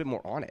to be a little bit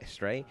more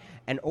honest, right?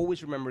 And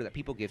always remember that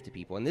people give to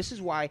people. And this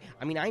is why,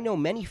 I know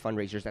many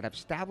fundraisers that have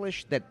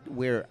established that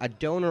where a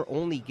donor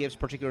only gives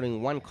particularly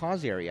in one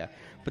cause area,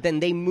 but then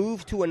they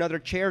move to another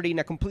charity in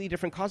a completely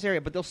different cause area,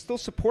 but they'll still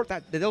support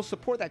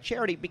that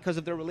charity because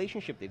of their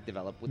relationship they've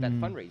developed with that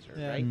fundraiser,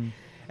 right?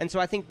 And so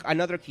I think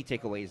another key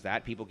takeaway is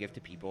that people give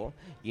to people,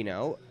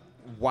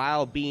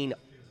 while being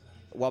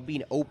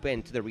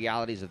open to the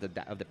realities of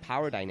the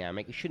power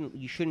dynamic.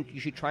 You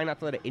should try not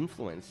to let it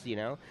influence.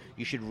 You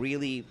should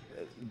really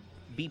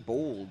be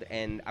bold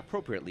and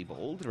appropriately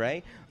bold,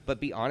 right? But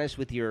be honest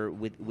with your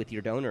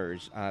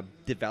donors.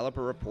 Develop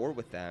a rapport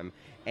with them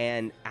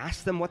and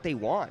ask them what they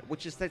want.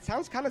 That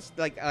sounds kind of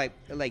like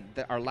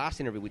our last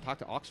interview. We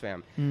talked to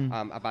Oxfam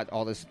about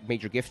all this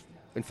major gift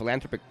and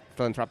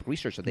philanthropic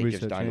research that they've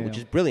just done, which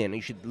is brilliant.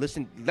 You should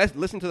listen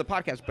to the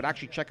podcast, but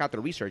actually check out the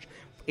research.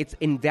 It's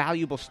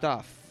invaluable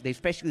stuff. They've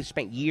basically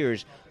spent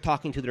years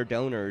talking to their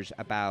donors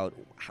about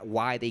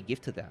why they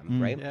give to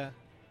them, right? Yeah.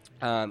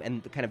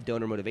 And the kind of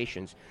donor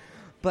motivations.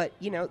 But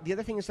the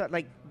other thing is that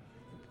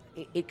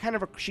it kind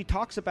of she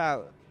talks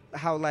about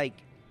how let's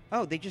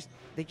just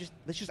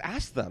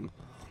ask them.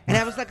 And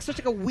that was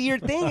such a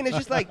weird thing, and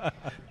it's just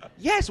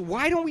yes,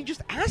 why don't we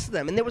just ask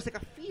them? And there was a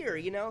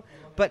fear,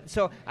 But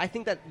so I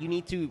think that you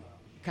need to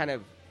kind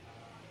of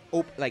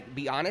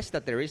be honest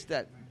that there is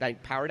that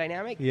power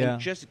dynamic, and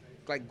just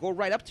go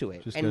right up to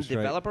it and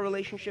develop a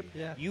relationship.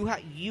 Yeah.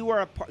 You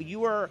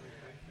are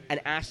an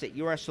asset.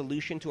 You are a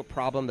solution to a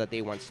problem that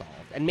they want solved,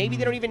 and maybe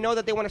they don't even know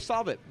that they want to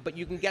solve it, but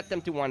you can get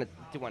them to want to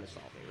solve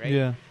it, right?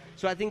 Yeah.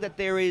 So I think that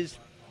there is.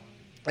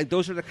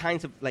 Those are the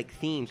kinds of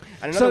themes.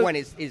 And another one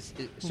is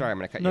sorry, I'm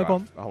going to cut you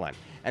off. Hold on.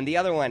 And the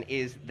other one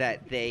is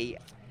that they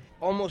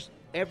almost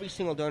every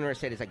single donor has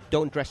said is like,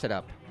 don't dress it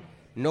up.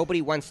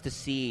 Nobody wants to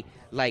see,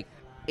 like,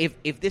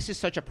 if this is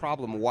such a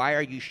problem, why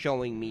are you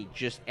showing me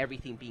just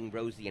everything being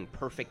rosy and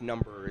perfect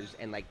numbers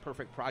and like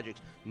perfect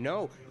projects?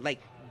 No,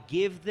 like,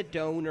 give the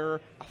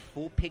donor a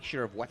full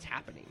picture of what's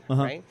happening,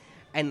 right?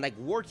 And like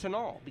warts and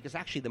all, because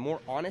actually the more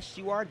honest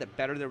you are, the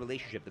better the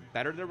relationship. The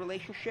better the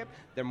relationship,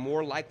 the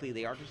more likely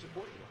they are to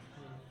support you.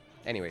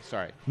 Anyway,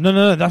 sorry.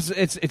 No.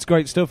 It's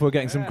great stuff. We're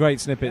getting some great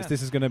snippets.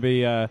 This is going to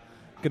be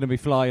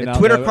flying the out.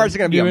 Twitter there. cards are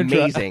going to be New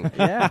amazing.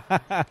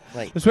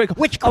 Like, really cool.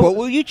 Which quote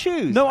will you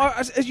choose? No,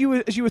 as you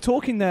were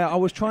talking there, I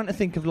was trying to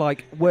think of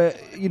like where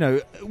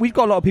we've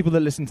got a lot of people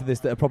that listen to this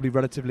that are probably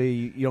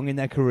relatively young in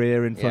their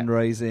career in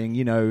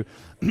fundraising.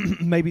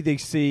 Maybe they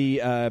see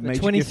They're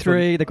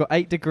 23, they've got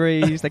 8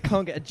 degrees, they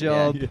can't get a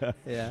job.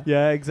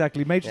 Yeah,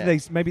 exactly.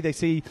 Maybe they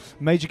see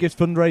Major Gift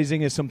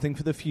Fundraising as something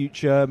for the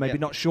future. Maybe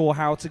not sure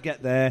how to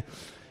get there.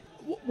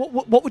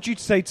 What would you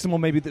say to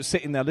someone maybe that's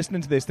sitting there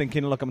listening to this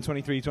thinking, look, I'm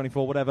 23,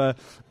 24, whatever,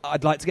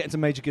 I'd like to get into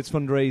Major Gifts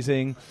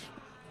Fundraising.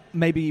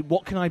 Maybe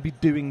what can I be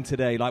doing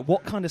today? Like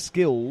what kind of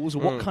skills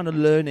or what kind of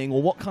learning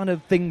or what kind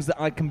of things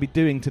that I can be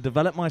doing to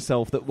develop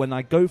myself that when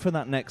I go for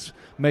that next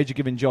major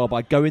giving job,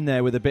 I go in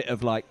there with a bit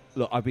of like,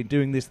 look, I've been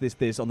doing this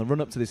on the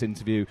run-up to this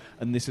interview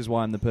and this is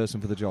why I'm the person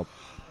for the job.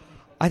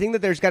 I think that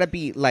there's got to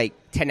be like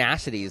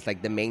tenacity is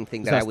like the main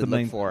thing that I would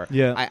look for.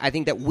 Yeah. I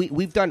think that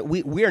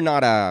we are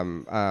not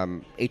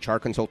HR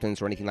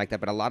consultants or anything like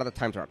that, but a lot of the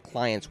times our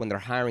clients, when they're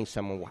hiring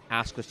someone, will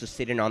ask us to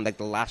sit in on like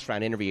the last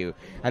round interview,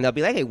 and they'll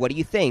be like, "Hey, what do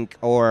you think?"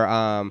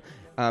 Or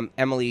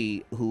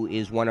Emily, who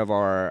is one of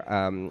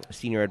our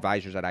senior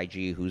advisors at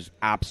IG, who's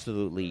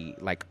absolutely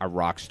like a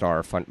rock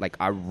star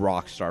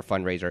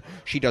fundraiser.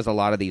 She does a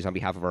lot of these on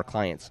behalf of our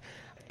clients.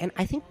 And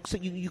I think so.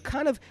 You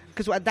kind of,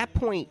 because at that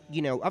point,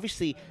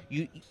 obviously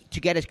you need to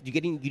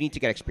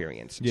get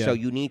experience. Yeah. So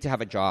you need to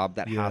have a job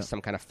that has some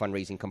kind of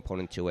fundraising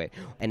component to it.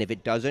 And if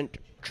it doesn't,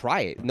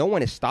 try it. No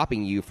one is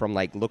stopping you from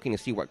like looking to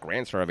see what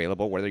grants are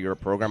available, whether you're a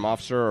program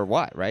officer or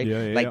what,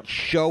 right?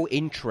 Show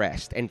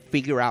interest and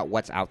figure out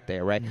what's out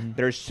there, right?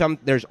 Mm-hmm.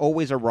 There's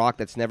always a rock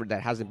that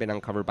hasn't been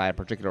uncovered by a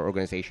particular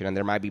organization, and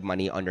there might be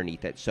money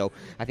underneath it. So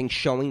I think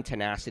showing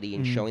tenacity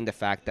and showing the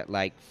fact that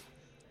like,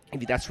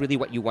 if that's really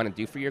what you want to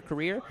do for your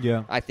career,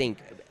 I think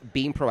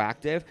being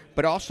proactive,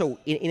 but also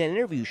in an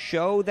interview,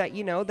 show that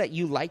that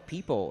you like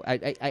people.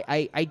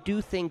 I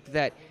do think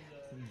that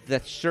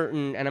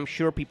certain, and I'm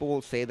sure people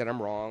will say that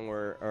I'm wrong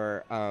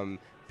or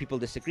people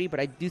disagree, but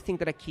I do think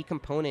that a key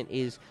component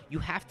is you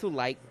have to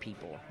like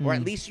people, or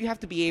at least you have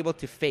to be able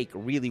to fake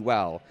really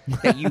well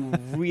that you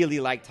really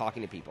like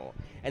talking to people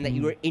and that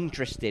you are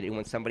interested in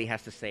what somebody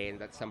has to say and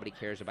that somebody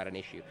cares about an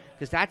issue,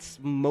 because that's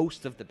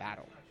most of the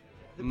battle.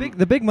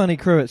 The big money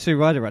crew at Sue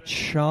Ryder are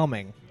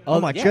charming. Oh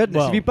my goodness!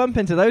 Well, if you bump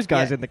into those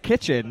guys in the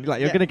kitchen, like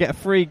you're going to get a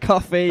free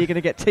coffee, you're going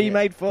to get tea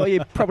made for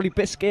you, probably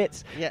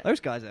biscuits. Yeah. Those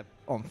guys are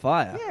on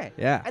fire.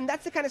 Yeah. And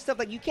that's the kind of stuff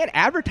like you can't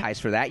advertise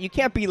for that. You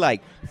can't be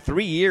like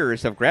 3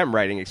 years of grant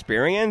writing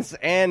experience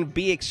and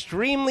be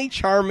extremely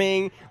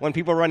charming when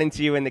people run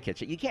into you in the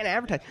kitchen. You can't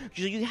advertise.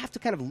 You have to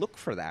kind of look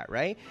for that,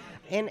 right?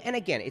 And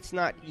again, it's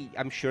not.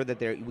 I'm sure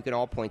that we can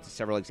all point to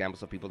several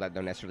examples of people that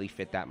don't necessarily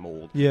fit that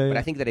mold. But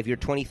I think that if you're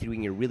 23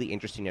 and you're really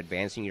interested in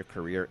advancing your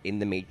career in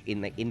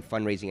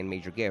fundraising and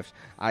major gifts,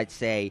 I'd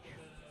say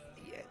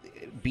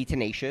be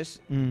tenacious.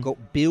 Go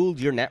build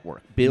your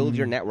network.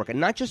 Your network,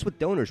 and not just with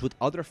donors, with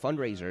other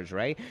fundraisers,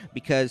 right?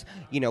 Because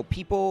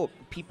people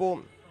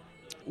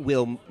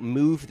will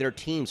move their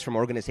teams from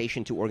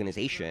organization to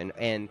organization,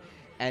 and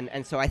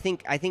so I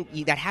think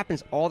that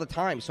happens all the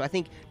time. So I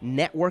think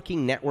network.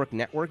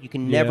 You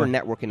can never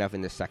network enough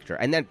in this sector,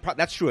 and then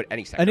that's true at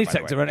any sector. Any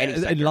sector,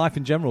 in life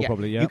in general,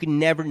 probably. Yeah, you can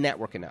never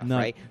network enough,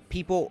 right?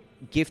 People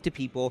give to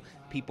people.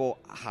 People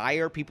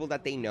hire people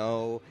that they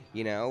know.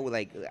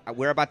 Like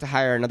we're about to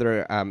hire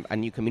a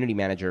new community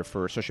manager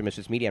for Social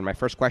Misfits Media, and my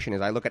first question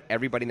is, I look at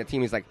everybody in the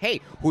team. Is like, hey,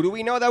 who do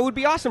we know that would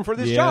be awesome for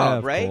this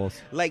job, right?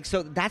 Course. Like,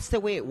 so that's the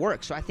way it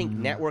works. So I think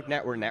network.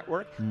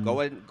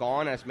 Go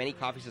on as many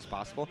coffees as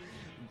possible.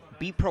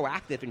 Be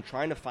proactive in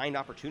trying to find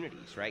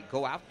opportunities, right?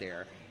 Go out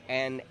there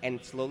and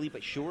slowly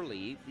but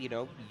surely,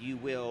 you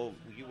will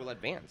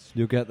advance.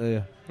 You'll get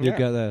there. You'll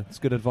get there. It's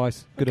good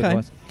advice. Good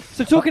advice.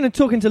 So talking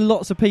to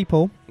lots of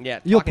people. Yeah,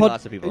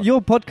 lots of people.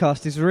 Your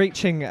podcast is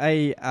reaching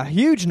a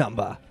huge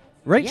number.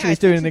 Rachel is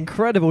doing an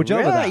incredible job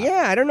of that.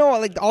 Yeah, I don't know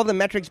like all the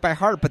metrics by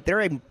heart, but they're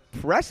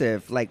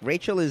impressive. Like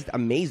Rachel is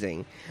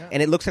amazing,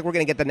 and it looks like we're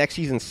going to get the next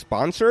season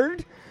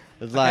sponsored.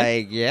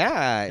 Like,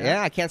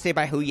 I can't say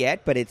by who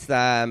yet, but it's,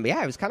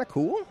 it was kind of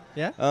cool.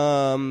 Yeah.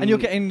 And you're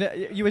getting,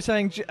 you were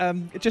saying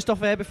just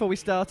off air before we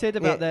started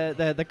about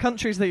the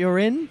countries that you're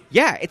in.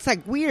 Yeah, it's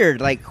like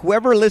weird. Like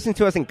whoever listens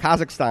to us in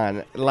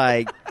Kazakhstan,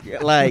 like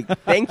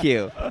thank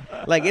you.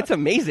 Like it's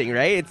amazing,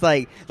 right? It's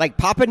like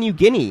Papua New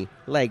Guinea.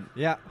 Like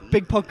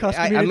big podcast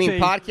community. I mean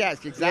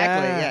podcast,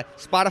 exactly. Yeah.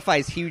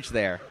 Spotify's huge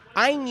there.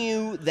 I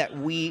knew that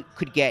we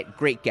could get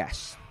great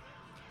guests.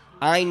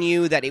 I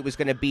knew that it was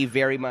going to be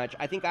very much.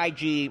 I think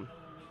IG.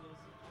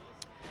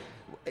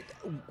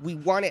 we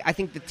wanted. I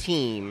think the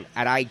team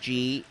at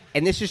IG,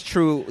 and this is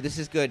true. This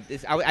is good.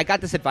 I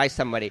got this advice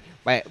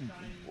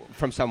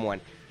from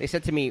someone. They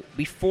said to me,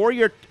 before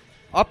you're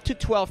up to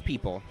 12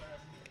 people,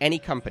 any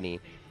company,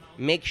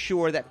 make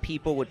sure that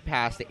people would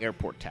pass the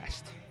airport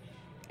test.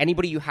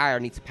 Anybody you hire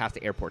needs to pass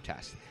the airport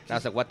test. And I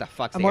was like, what the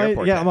fuck's the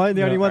airport test? Am I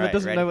the only one that Right,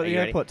 doesn't know what Are the you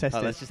ready? airport test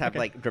is? Let's just have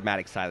like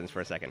dramatic silence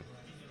for a second.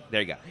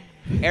 There you go.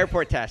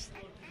 Airport test.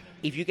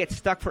 If you get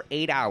stuck for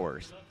 8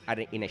 hours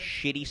in a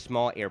shitty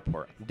small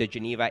airport, the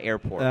Geneva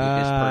airport, with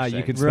this person,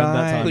 you can spend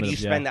that time. could with you us,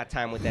 spend that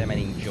time with them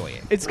and enjoy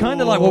it? It's kind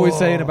of like what we were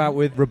saying about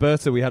with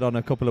Roberta we had on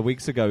a couple of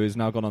weeks ago, who's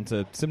now gone on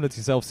to, similar to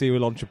yourself,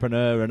 serial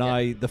entrepreneur,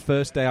 and the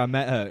first day I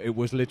met her, it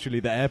was literally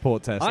the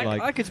airport test.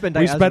 I could spend 8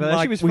 we hours spent with her.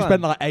 like She was we fun.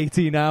 spent like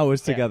 18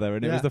 hours together,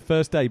 and it Yeah. was the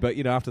first day. But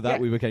after that, Yeah.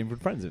 we became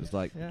good friends. It was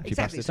like she passed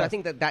Exactly. the So I test.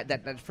 think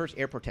that first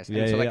airport test.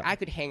 Yeah, And so yeah, like yeah. I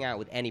could hang out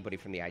with anybody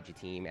from the IG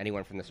team,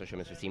 anyone from the social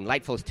media team.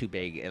 Lightful's too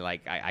big. And,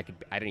 like I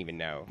don't even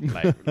know.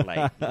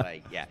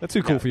 Like yeah. They're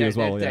too cool for you as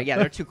well. Yeah,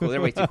 they're too cool.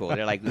 They're way too cool.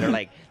 They're like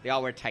they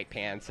all wear tight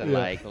pants and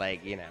like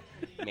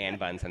man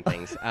buns and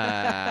things.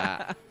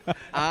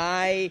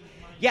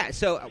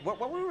 So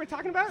what were we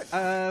talking about?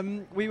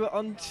 We were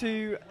on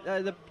to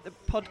the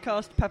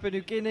podcast Papua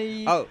New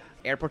Guinea. Oh,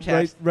 airport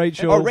test.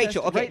 Rachel. Oh,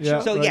 Rachel. Okay. Yeah,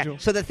 So Rachel.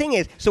 So the thing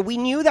is, so we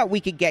knew that we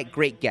could get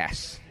great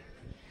guests.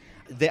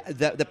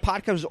 The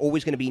podcast is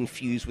always going to be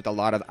infused with a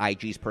lot of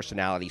IG's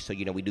personality. So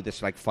we do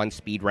this like fun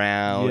speed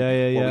round.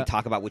 Where we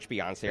talk about which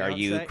Beyonce are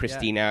you, Beyonce,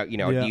 Christina.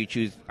 Do you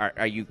choose?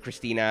 Are you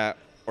Christina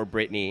or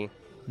Britney?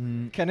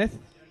 Kenneth.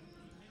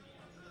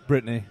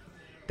 Brittany.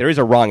 There is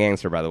a wrong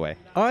answer, by the way.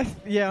 What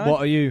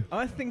are you?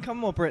 I think I'm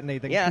more Brittany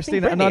than Yeah, I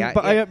think Christina.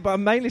 Britney, But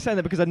I'm mainly saying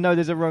that because I know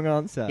there's a wrong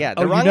answer. Yeah,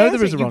 the Oh, you wrong know answer.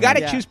 there is a You wrong got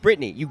to answer. choose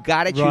Britney. You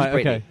got to choose Right, Britney.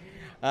 okay.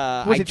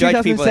 Was I it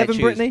judge people that 2007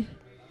 choose. Brittany?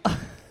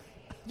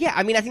 Yeah,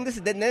 I mean, I think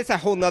that's a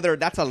whole nother.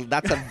 That's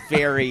a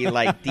very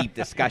like deep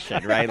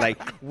discussion, right?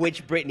 Like,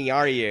 which Britney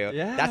are you?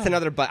 Yeah. That's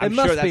another. But There I'm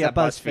must sure that's be a a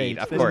BuzzFeed, BuzzFeed.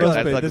 of There course. must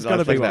That's be. like- There's that's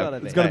got to be like one.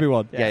 that. There's got to be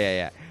one.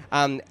 Yeah.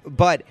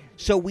 But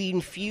so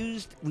we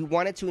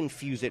wanted to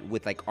infuse it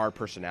with like our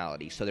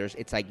personality. So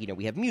it's like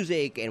we have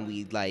music and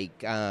we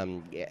like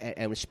and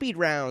with speed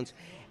rounds.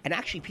 And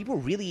actually, people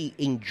really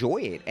enjoy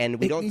it, and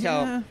we don't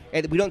tell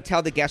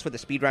the guests what the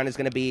speed round is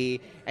going to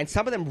be. And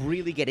some of them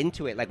really get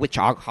into it, like which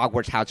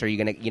Hogwarts house are you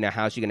going to,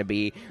 house you going to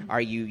be? Are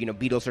you,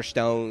 Beatles or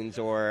Stones,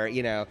 or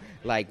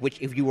like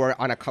which if you were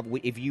on a cover,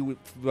 if you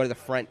were the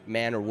front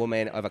man or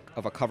woman of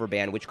a cover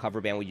band, which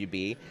cover band would you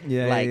be?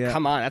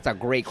 Come on, that's a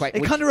great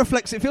question. It kind of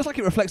reflects. It feels like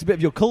it reflects a bit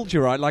of your culture,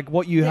 right? Like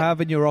what you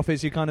have in your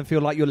office. You kind of feel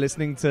like you're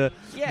listening to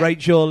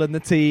Rachel and the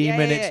team,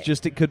 and it's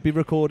just it could be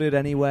recorded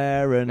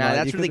anywhere. And no, like,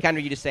 that's really kind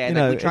of you to say.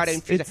 And we try to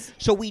infuse it.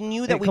 So we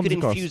knew that we could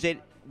infuse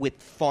it with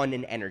fun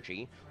and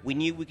energy. We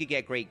knew we could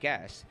get great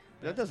guests.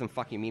 That doesn't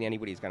fucking mean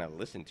anybody's going to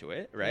listen to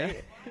it, right?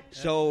 Yeah.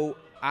 So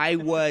I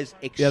was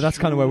that's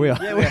kind of where we are.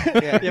 We we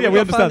understand.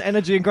 understand.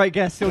 Energy and great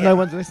guests, still no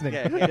one's listening.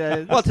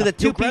 Well, to the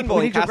two Your people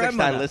in your Kazakhstan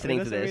grandmother. listening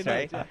to That's this, what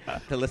right? we know.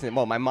 To listen.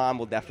 Well, my mom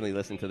will definitely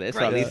listen to this,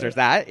 so Right. at least there's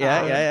that.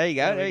 Yeah, there you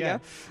go. There you go.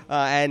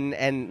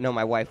 And no,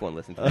 my wife won't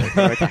listen to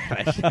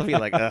this. She'll be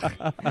like,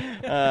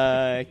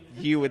 ugh.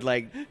 You would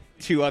like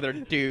two other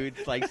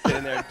dudes like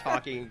sitting there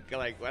talking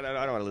like I don't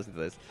want to listen to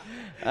this.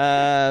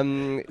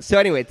 So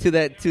anyway,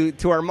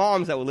 to our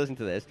moms that will listen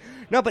to this.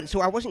 No, but so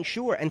I wasn't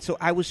sure, and so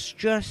I was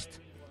just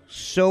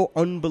so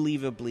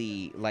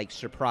unbelievably like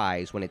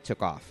surprised when it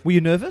took off. Were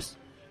you nervous?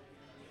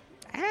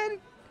 And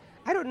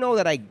I don't know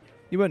that I.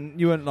 You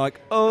weren't like,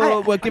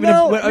 I wasn't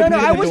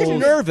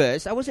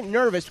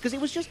nervous because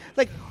it was just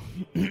like,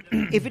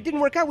 if it didn't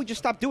work out, we just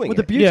stopped doing Well, it.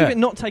 the beauty of it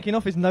not taking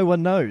off is no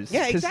one knows.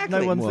 Yeah, 'cause exactly.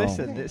 No one's Well.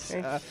 listened. It's,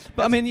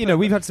 But I mean,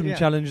 we've had some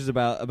challenges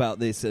about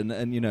this,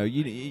 and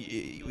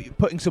you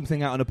putting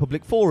something out on a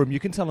public forum, you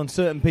can tell on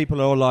certain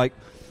people are like,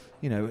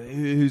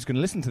 who's going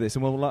to listen to this,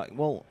 and we're like,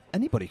 well,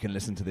 anybody can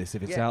listen to this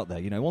if it's out there.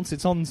 Once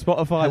it's on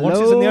Spotify, once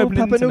it's in the open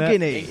Papua New internet,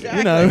 Guinea.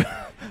 Exactly.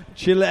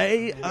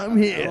 Chile, I'm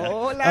here.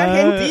 Oh, La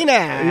Argentina.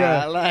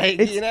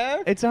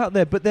 Yeah. It's out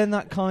there, but then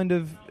that kind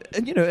of,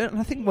 and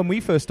I think when we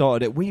first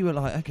started it, we were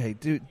like, okay,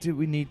 do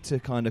we need to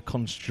kind of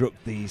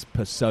construct these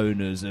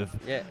personas of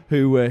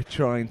who we're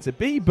trying to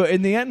be? But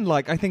in the end,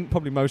 like, I think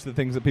probably most of the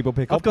things that people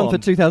pick up I've gone on, for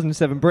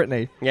 2007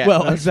 Britney. Yeah.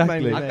 well, That's exactly.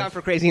 mainly I've gone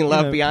for Crazy in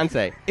Love,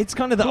 Beyonce. It's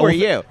kind of that. Who are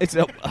you? It's.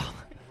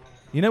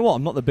 You know what?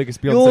 I'm not the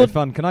biggest Beyonce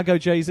fan. Can I go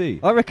Jay-Z?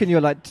 I reckon you're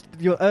like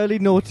your early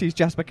noughties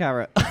Jasper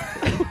Carrot.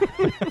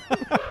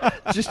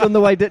 just on the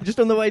way,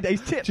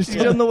 he's tipped. Just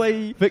on the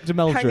way, Victor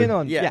Meldrew. hanging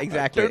on. Yeah,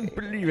 exactly. Don't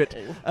believe it.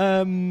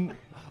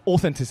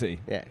 Authenticity.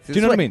 Yeah. Do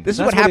you know what I mean? This is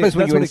That's what happens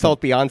when that's you it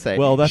insult Beyonce.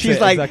 Well, that's she's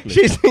it, like,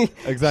 exactly.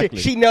 Exactly.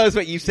 She knows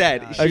what you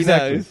said. She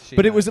Exactly. knows.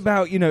 But it was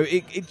about,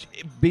 it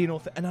being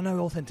authentic. And I know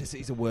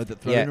authenticity is a word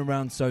that's thrown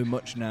around so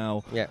much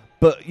now. Yeah.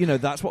 But,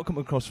 that's what comes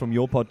across from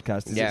your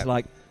podcast. Is It's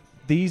like,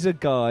 these are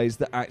guys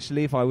that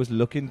actually, if I was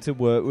looking to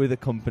work with a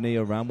company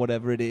around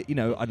whatever it is,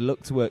 I'd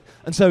look to work.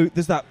 And so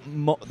there's that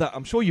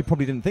I'm sure you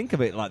probably didn't think of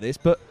it like this,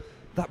 but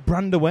that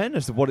brand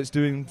awareness of what it's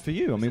doing for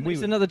you. I mean,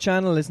 it's another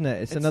channel, isn't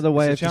it? It's another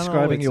way of channel,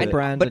 describing your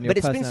brand but and your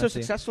it's been personality. so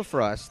successful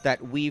for us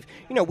that we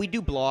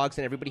do blogs,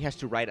 and everybody has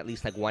to write at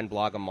least like one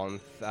blog a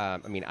month. I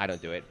mean, I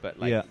don't do it, but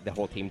like the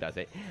whole team does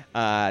it.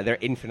 They're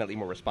infinitely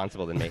more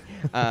responsible than me.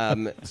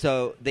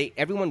 So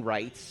everyone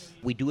writes.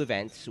 We do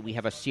events. We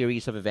have a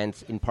series of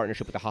events in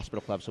partnership with the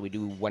hospital club. So we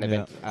do one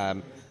event,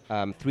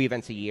 3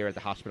 events a year at the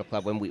hospital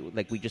club. When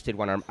we just did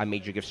one on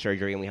Major Gift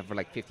Surgery, and we have for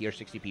like 50 or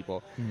 60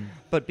 people.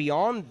 But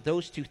beyond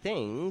those two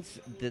things,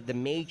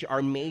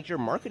 our major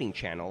marketing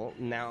channel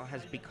now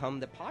has become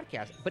the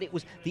podcast. But it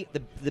was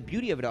the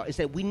beauty of it all is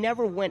that we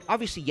never went.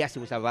 Obviously, yes, it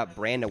was about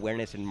brand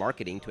awareness and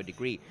marketing to a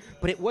degree,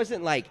 but it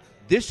wasn't like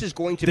this is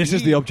going to be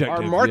the objective,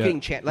 our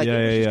marketing channel. Like it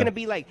was just going to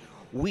be like.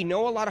 We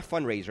know a lot of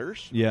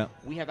fundraisers. Yeah.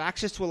 We have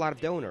access to a lot of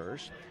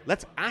donors.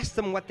 Let's ask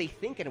them what they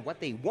think and what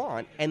they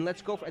want, and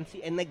let's go and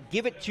see and like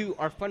give it to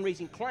our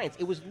fundraising clients.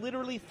 It was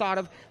literally thought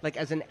of like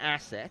as an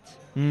asset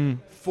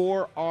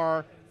for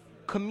our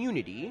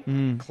community,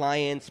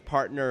 clients,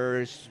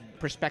 partners,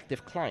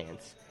 prospective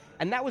clients,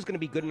 and that was going to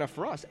be good enough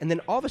for us. And then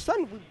all of a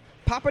sudden,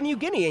 Papua New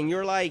Guinea, and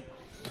you're like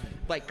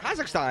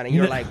Kazakhstan, and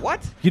you're like,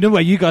 what? You know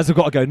where you guys have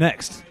got to go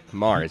next?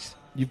 Mars.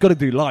 You've got to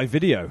do live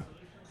video.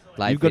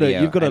 You've got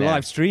to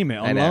live stream it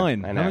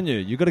online, I know. haven't you?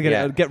 You've got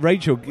to get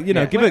Rachel.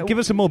 Give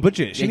her some more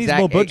budget. She needs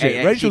more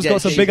budget. Rachel's got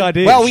some big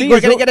ideas. Well,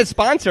 we're going to get it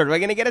sponsored. We're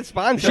going to get it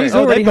sponsored. She's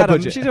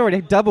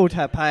already doubled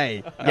her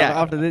pay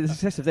after the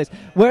success of this.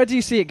 Where do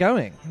you see it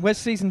going? Where's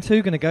season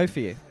 2 going to go for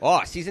you?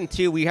 Oh, season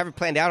 2, we have it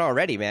planned out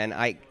already, man.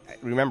 I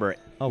remember it.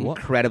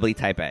 Incredibly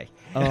type A.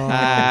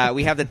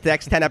 We have the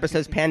next 10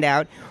 episodes planned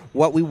out.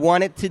 What we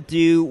wanted to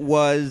do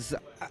was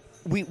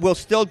we'll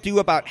still do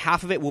about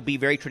half of it will be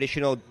very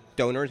traditional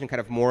donors and kind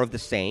of more of the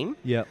same.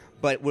 Yeah.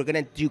 But we're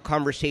going to do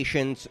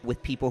conversations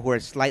with people who are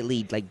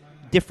slightly like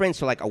different.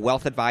 So like a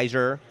wealth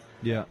advisor.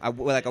 Yeah.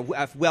 Like a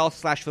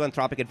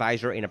wealth/philanthropic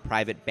advisor in a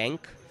private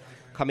bank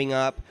coming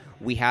up.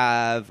 We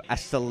have a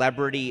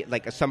celebrity,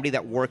 like somebody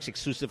that works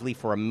exclusively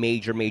for a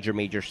major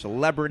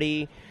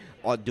celebrity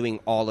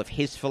doing all of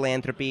his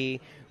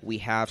philanthropy. We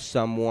have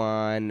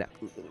someone,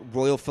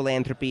 royal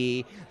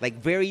philanthropy, like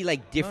very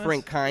like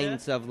different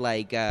kinds of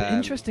like...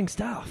 interesting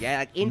stuff. Yeah,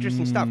 like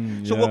interesting stuff.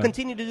 So we'll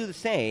continue to do the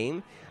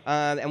same.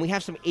 And we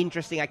have some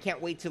interesting... I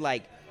can't wait to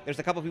like... There's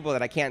a couple people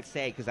that I can't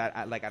say because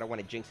I don't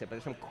want to jinx it, but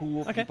there's some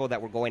cool people that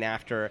we're going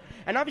after.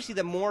 And obviously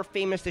the more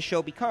famous the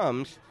show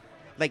becomes...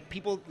 Like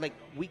people, like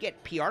we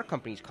get PR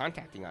companies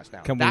contacting us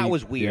now. That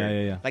was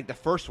weird. Yeah. Like the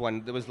first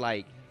one, there was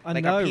like a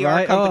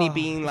PR company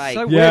being like,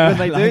 so weird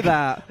when they do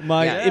that.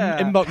 My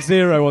inbox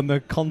zero on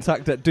the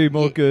contact at Do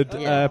More Good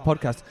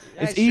podcast.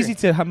 It's easy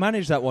to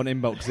manage that one,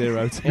 inbox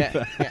zero.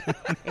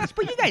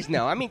 But you guys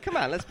know. I mean, come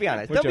on, let's be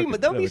honest.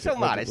 Don't be so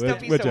modest. Don't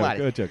be so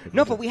modest.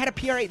 No, but we had a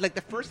PR like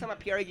the first time a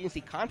PR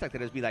agency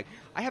contacted us, be like,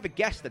 I have a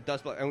guest that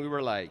does, and we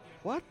were like,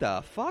 what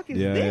the fuck is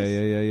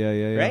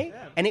this? Right?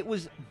 And it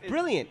was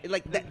brilliant.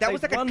 Like that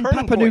was like a turning point.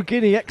 Papua New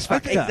Guinea X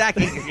Factor.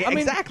 Exactly. I mean,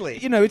 exactly.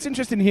 You know, it's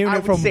interesting hearing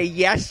it from... I would say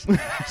yes.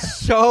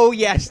 So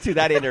yes to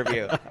that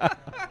interview.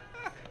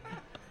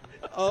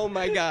 Oh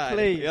my God!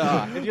 Please,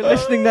 if you're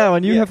listening now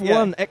and you have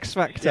won X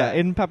Factor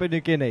in Papua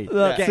New Guinea,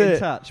 get in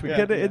touch. We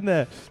get it in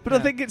there. But I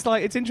think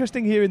it's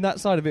interesting hearing that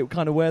side of it,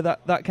 kind of where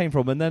that came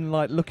from, and then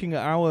like looking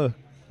at our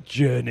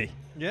journey.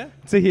 Yeah.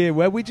 To hear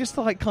where we just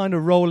like kind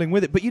of rolling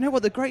with it. But you know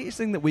what? The greatest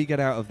thing that we get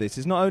out of this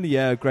is not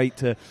only great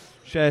to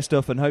share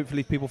stuff and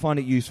hopefully people find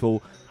it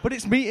useful, but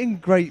it's meeting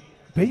great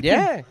people.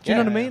 Yeah. Do you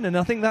know what I mean? And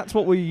I think that's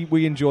what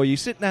we enjoy. You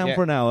sit down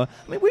for an hour.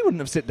 I mean, we wouldn't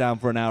have sit down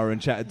for an hour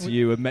and chatted to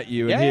you and met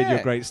you and heard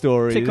your great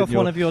story. Tick off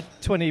one of your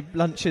 20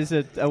 lunches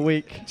a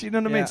week. Do you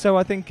know what I mean? So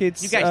I think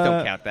it's... You guys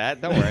don't count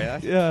that. Don't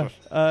worry.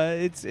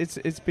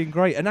 It's been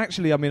great. And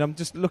actually, I mean, I'm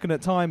just looking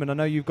at time and I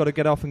know you've got to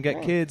get off and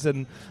get kids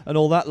and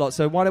all that lot.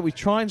 So why don't we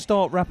try and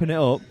start wrapping it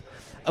up?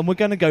 And we're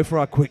going to go for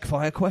our quick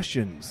fire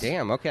questions.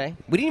 Damn, okay.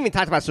 We didn't even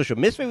talk about social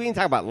mystery. We didn't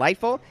talk about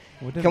Lightful.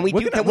 Can we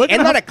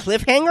end on a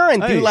cliffhanger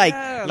and do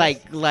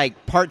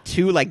like part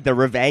 2, like the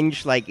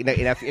revenge, like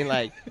in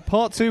like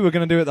part 2? We're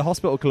going to do it at the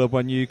hospital club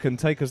when you can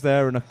take us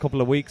there in a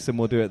couple of weeks, and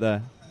we'll do it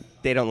there.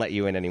 They don't let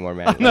you in anymore,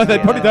 man. No, they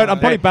probably don't. I'm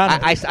probably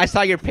banned. I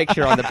saw your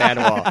picture on the ban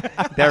wall.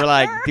 They're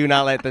like, do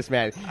not let this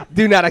man.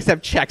 Do not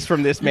accept checks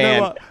from this man.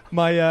 You know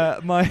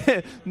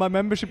what? My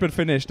membership had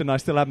finished, and I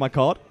still had my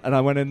card. And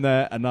I went in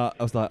there, and I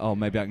was like, oh,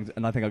 maybe I can.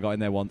 And I think I got in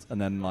there once, and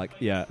then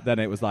then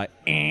it was like,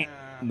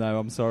 no,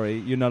 I'm sorry,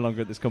 you're no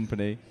longer at this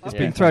company. It's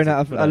been thrown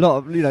out of a lot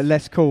of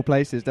less cool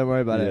places. Don't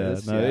worry about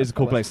it. It is a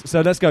cool place.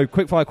 So let's go.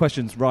 Quick fire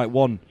questions. Right,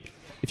 1.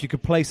 If you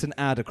could place an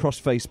ad across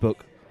Facebook,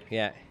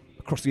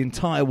 across the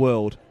entire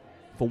world,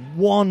 for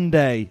one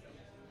day,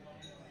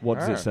 what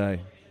does it say?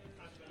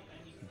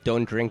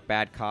 Don't drink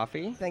bad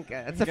coffee. I think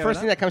that's the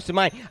first thing that comes to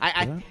mind.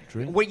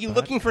 Were you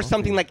looking for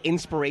something like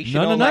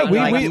inspirational? No.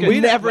 We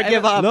never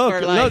give up.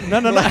 Look,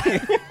 no.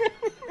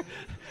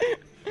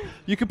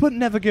 You could put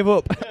 "never give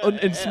up"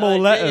 in small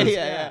letters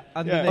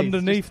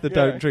underneath the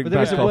 "don't drink bad coffee."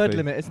 There is a word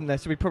limit, isn't there?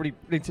 So we probably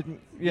need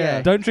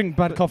to. Don't drink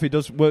bad coffee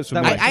does work for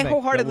me. I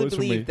wholeheartedly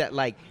believe that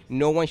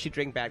no one should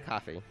drink bad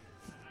coffee.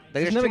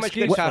 There's no too much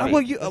excuse good for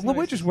it. coffee.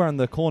 We're just round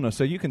the corner,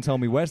 so you can tell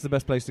me where's the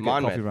best place to get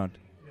Monmouth. coffee around.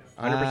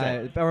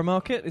 100%. Borough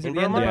Market? Is it In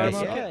the end Borough of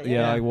Market, Borough yeah. Market?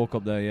 Yeah, I walk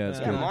up there. Yeah, it's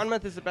Yeah. good.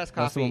 Monmouth is the best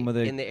That's the coffee one with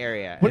the- in the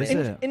area. Well, Is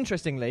it?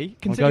 interestingly, I'll go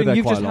considering there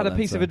you've quite just a had lot a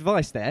piece then, of so.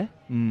 advice there,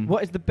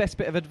 what is the best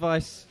bit of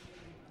advice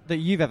that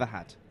you've ever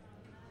had?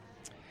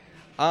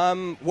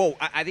 Well,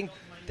 I think.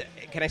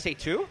 Can I say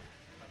two?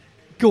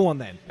 Go on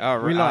then.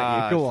 Oh, we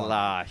like you. Go on.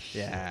 Slosh.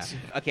 Yeah.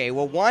 Okay.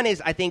 Well, one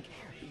is I think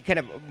kind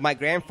of my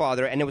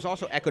grandfather, and it was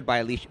also echoed by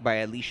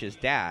Alicia's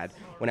dad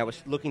when I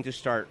was looking to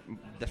start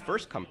the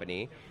first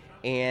company,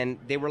 and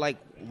they were like,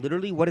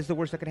 literally, what is the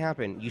worst that could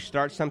happen? You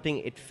start something,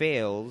 it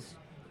fails,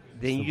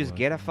 then you just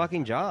get a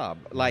fucking job.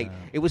 Like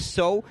it was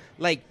so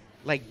like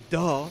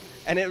duh,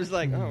 and it was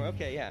like, oh,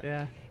 okay, yeah.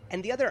 Yeah.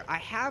 And the other, I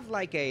have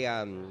like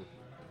a.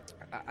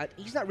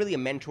 He's not really a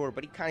mentor,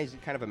 but he's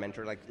kind of a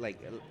mentor.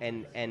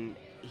 And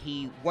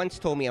he once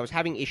told me I was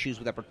having issues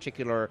with a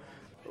particular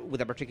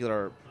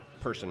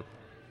person,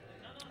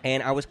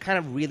 and I was kind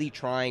of really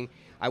trying.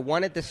 I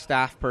wanted the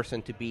staff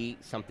person to be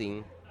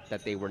something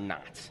that they were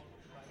not.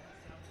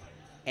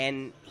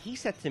 And he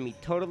said to me,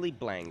 totally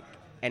blank.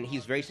 And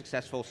he's very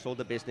successful,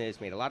 sold a business,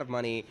 made a lot of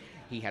money.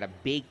 He had a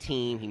big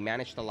team. He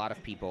managed a lot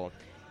of people.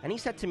 And he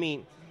said to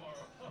me,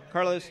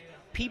 Carlos,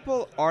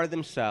 people are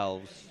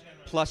themselves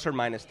plus or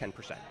minus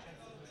 10%.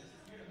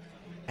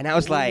 And I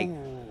was like,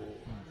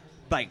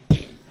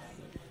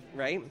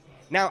 right?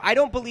 Now, I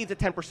don't believe the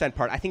 10%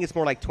 part. I think it's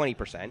more like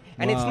 20%.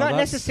 And it's not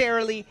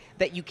necessarily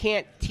that you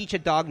can't teach a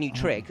dog new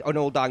tricks, or an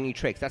old dog new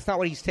tricks. That's not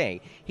what he's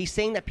saying. He's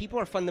saying that people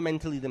are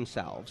fundamentally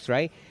themselves,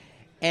 right?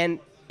 And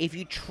if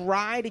you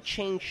try to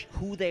change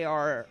who they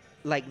are,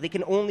 like, they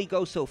can only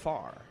go so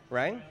far,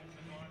 right?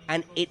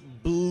 And it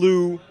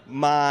blew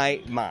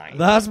my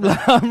mind.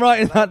 I'm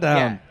writing that down.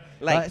 Yeah.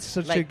 That's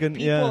such a good.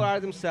 People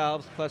are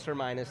themselves plus or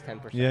minus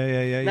 10%.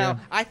 Yeah. Now,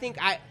 I think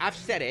I've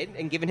said it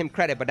and given him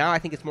credit, but now I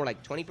think it's more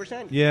like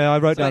 20%. Yeah, I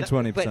wrote down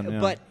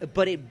 20%.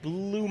 But it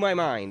blew my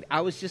mind.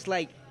 I was just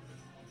like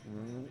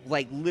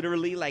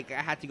literally, like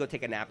I had to go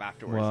take a nap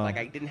afterwards. Wow. Like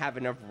I didn't have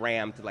enough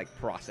RAM to like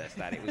process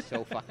that. It was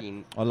so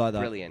fucking I like that.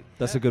 Brilliant.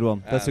 That's a good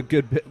one. That's a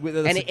good bit.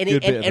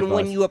 And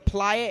when you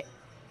apply it,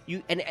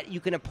 you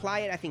can apply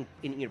it. I think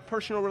in your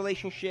personal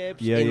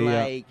relationships.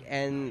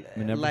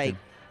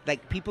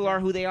 Like people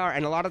are who they are,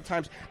 and a lot of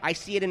times I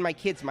see it in my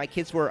kids. I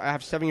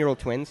have 7-year-old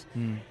twins.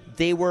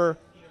 They were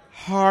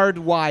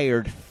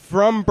hardwired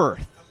from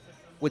birth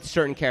with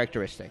certain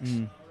characteristics.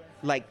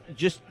 Like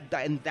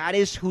and that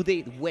is who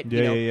they.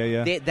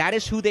 That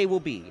is who they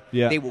will be.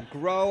 Yeah. They will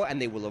grow and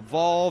they will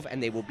evolve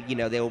and they will be.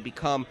 They will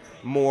become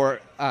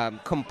more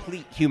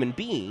complete human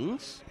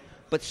beings.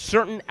 But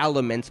certain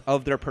elements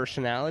of their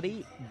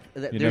personality,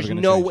 there's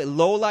no way.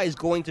 Lola is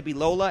going to be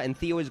Lola, and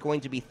Theo is going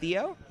to be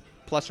Theo,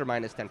 plus or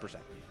minus 10%.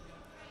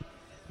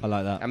 I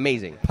like that.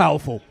 Amazing.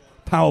 Powerful.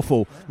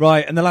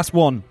 Right, and the last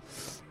one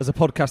is a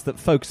podcast that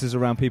focuses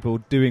around people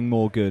doing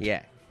more good.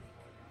 Yeah.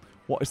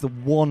 What is the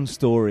one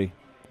story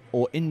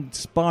or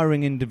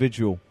inspiring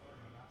individual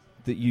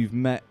that you've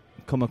met,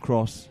 come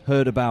across,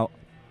 heard about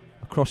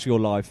across your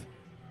life?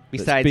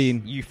 Besides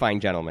you fine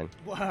gentlemen.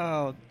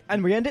 Wow.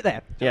 And we end it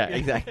there. Yeah,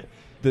 exactly.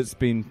 That's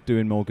been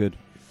doing more good.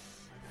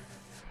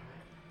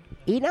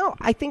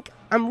 I think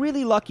I'm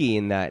really lucky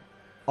in that,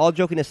 all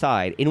joking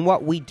aside, in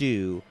what we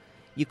do,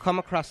 you come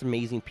across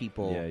amazing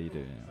people. Yeah, you do.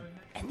 Yeah.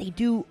 And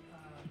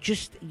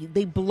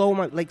they blow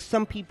my, like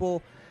some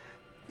people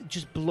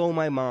just blow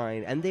my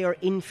mind, and they are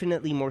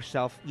infinitely more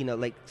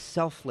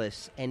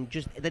selfless and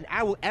than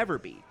I will ever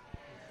be.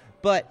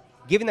 But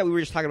given that we were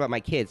just talking about my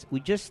kids,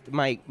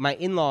 my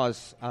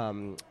in-laws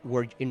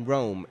were in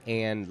Rome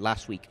and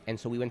last week, and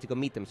so we went to go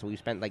meet them. So we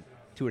spent like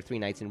 2 or 3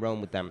 nights in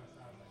Rome with them,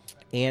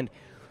 and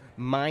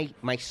my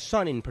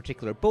son in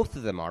particular, both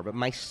of them are, but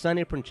my son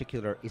in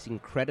particular is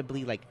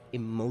incredibly like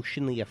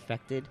emotionally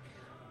affected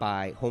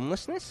by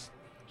homelessness.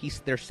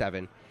 They're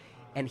 7,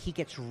 and he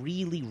gets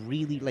really,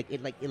 really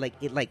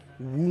it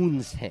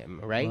wounds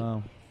him, right?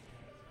 Wow.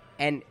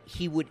 And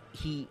we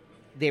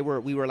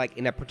were like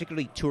in a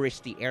particularly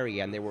touristy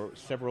area, and there were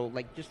several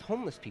like just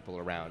homeless people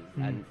around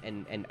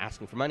and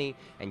asking for money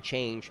and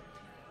change.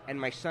 And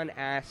my son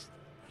asked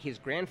his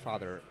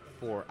grandfather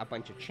for a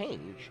bunch of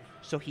change.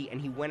 So he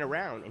went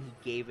around and he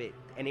gave it,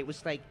 and it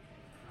was like,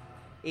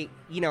 you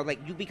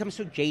become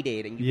so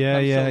jaded and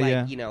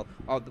you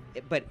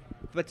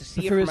but to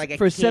see it from like a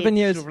for kid, 7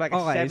 years sort of like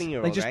eyes, a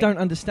 7-year-old, they just right? don't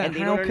understand.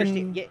 And How don't can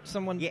understand.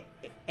 someone? Yeah,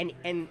 and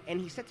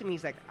he said to me,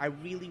 he's like, I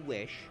really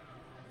wish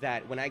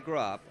that when I grow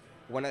up,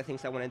 one of the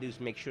things I want to do is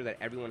make sure that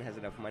everyone has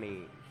enough money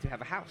to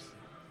have a house.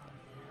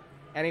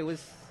 And it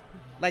was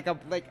like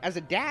as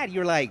a dad,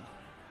 you're like,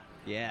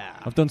 yeah,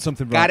 I've done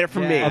something right. Got it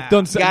from me. I've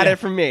done something. Got it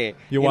from me.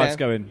 Your wife's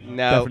going,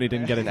 no, definitely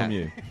didn't get it from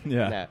you.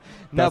 Yeah.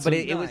 No, but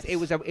it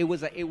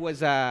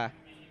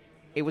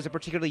was a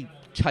particularly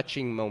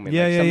touching moment.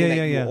 Yeah, like yeah, something yeah,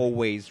 that yeah. you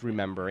always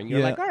remember, and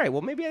you're like, all right,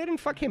 well, maybe I didn't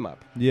fuck him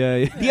up.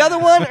 Yeah. The other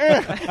one,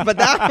 but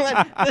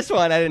this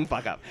one, I didn't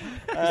fuck up.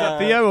 Is that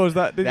Theo or was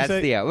that? Did that's you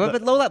say? Theo.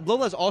 But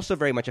Lola's also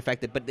very much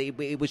affected. But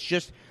it was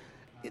just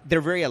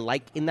they're very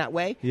alike in that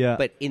way. Yeah.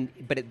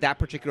 But at that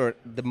particular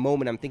the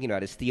moment I'm thinking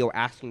about is Theo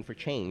asking for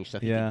change, so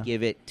he could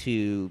give it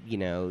to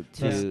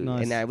That's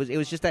nice. and it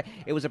was just that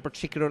it was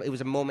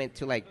a moment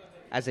to like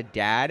as a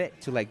dad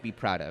to like be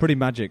proud of. Pretty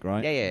magic,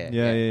 right?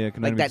 Yeah.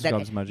 Can Like only be that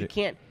described as you magic.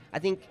 can't. I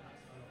think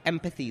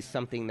empathy is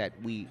something that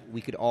we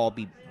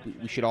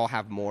should all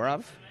have more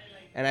of,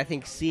 and I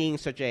think seeing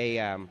such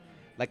a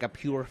like a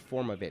pure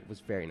form of it was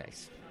very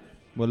nice.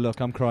 Well, look,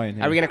 I'm crying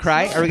here. Are we gonna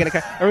cry? Are we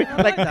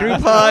like group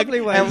hug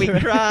and we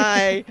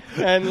cry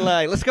and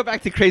like let's go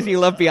back to Crazy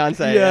Love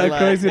Beyonce. Yeah, and,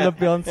 Crazy Love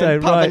Beyonce.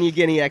 and Papua Right. New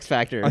Guinea X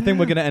Factor. I think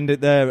we're going to end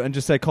it there and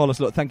just say, Carlos,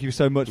 look, thank you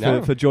so much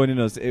for joining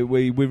us.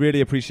 We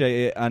really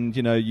appreciate it, and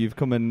you've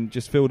come and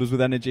just filled us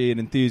with energy and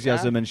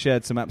enthusiasm and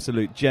shared some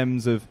absolute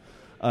gems of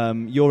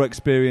your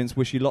experience.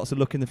 Wish you lots of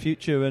luck in the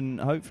future, and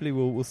hopefully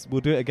we'll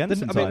do it again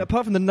sometime. I mean,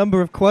 apart from the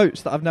number of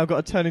quotes that I've now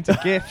got to turn into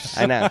GIFs.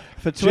 I know.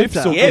 For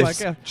Twitter. GIFs or GIFs?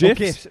 GIFs? Oh GIFs?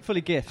 GIFs,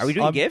 fully GIFs. Are we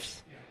doing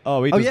GIFs?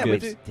 Oh, we do yeah, we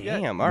GIFs. do.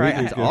 Damn, Yeah. all right, We do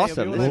that's GIFs.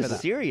 awesome. Yeah, This we'll is that.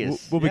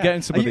 serious. We'll be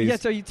getting some of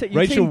these. So you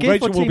Rachel team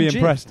GIF or will team be GIF?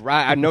 impressed.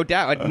 Right, no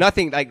doubt.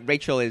 Nothing like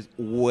Rachel is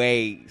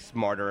way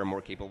smarter and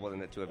more capable than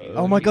the two of you.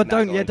 Oh my She's God!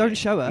 not going Don't to.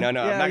 show her. No,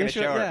 Yeah, I'm not going you to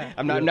should- show her.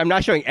 yeah. I'm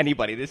not showing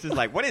anybody. This is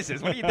like, what is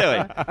this? What are you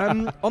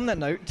doing? On that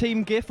note,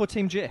 team GIF or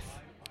team GIF?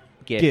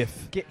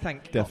 GIF.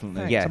 Thank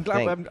Definitely. thanks.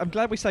 Yeah, I'm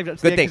glad we saved it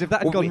to Good the end, thing. because if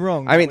that had gone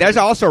wrong, I mean, there's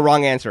also a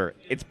wrong answer.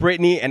 It's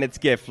Britney and it's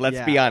GIF. Let's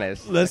Yeah. be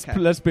honest. Let's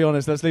Okay. be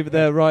honest. Let's leave it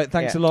there. Right.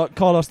 Thanks a lot,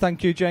 Carlos.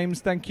 Thank you, James.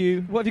 Thank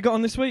you. What have you got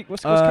on this week?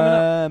 What's coming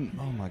up?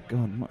 Oh my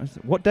God!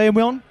 What day are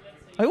we on?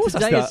 I always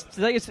ask that.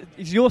 Today is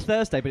it's your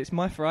Thursday, but it's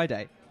my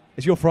Friday.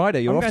 It's your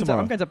Friday. You're off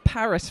tomorrow. I'm going to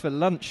Paris for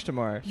lunch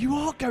tomorrow. You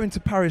are going to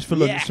Paris for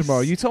lunch Yes.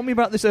 tomorrow. You told me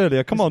about this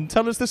earlier. Come on,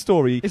 tell us the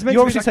story. It's meant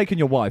You're to be obviously like- taking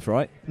your wife,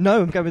 right?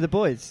 No, I'm going with the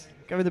boys.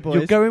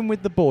 You're going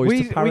with the boys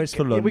to Paris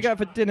for lunch. We go out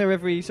for dinner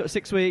every sort of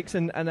 6 weeks,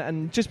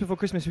 and just before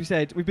Christmas we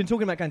said we've been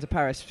talking about going to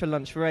Paris for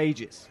lunch for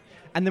ages.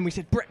 And then we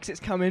said Brexit's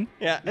coming.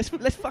 Yeah. Let's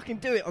fucking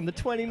do it on the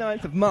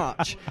 29th of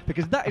March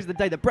because that is the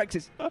day that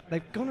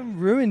they've gone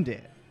and ruined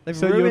it. They've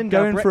So you're ruined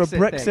our going for a Brexit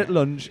Brexit thing.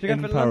 lunch We're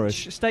going in for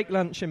Paris. steak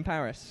lunch in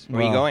Paris.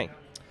 Where are you going?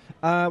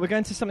 We're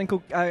going to something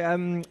called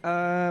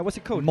what's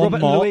it called?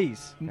 Montmartre. Robert and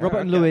Louise. Robert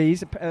and okay.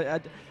 Louise,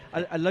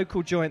 a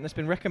local joint that's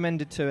been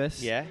recommended to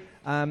us. Yeah.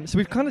 So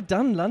we've kind of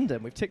done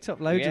London. We've ticked up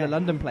loads of the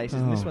London places,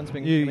 and this one's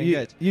been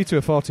good. You two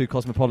are far too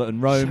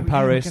cosmopolitan. Rome,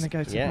 Paris. We're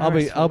gonna go to Yeah.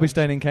 Paris I'll be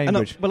staying in and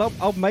Cambridge.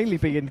 I'll mainly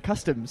be in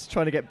customs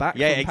trying to get back.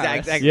 Yeah, from Paris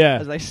exactly. Yeah,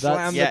 as they that's-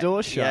 slam the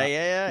door shut.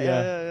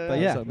 Yeah. But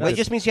yeah, Well, it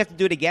just means you have to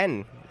do it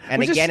again and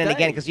We'll just again and stay.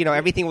 again because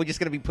everything we're just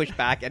going to be pushed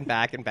back and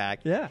back and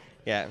back. yeah.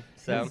 Yeah.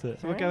 So So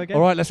we'll go again.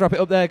 All right, let's wrap it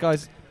up there,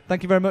 guys.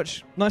 Thank you very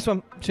much. Nice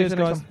one. Cheers, to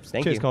the next guys. one.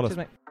 Thank Cheers, you. Carlos. Cheers,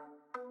 mate.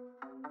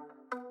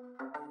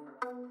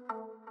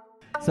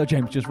 So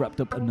James just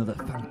wrapped up another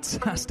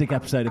fantastic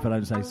episode, if I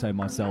don't say so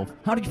myself.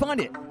 How did you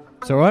find it?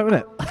 It's all right,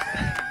 wasn't it?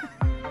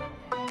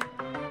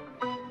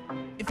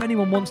 If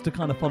anyone wants to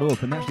kind of follow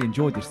up and actually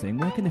enjoyed this thing,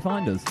 where can they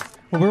find us?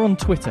 Well, we're on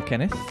Twitter,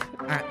 Kenneth,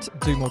 at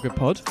Do More Good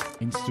Pod,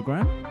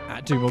 Instagram?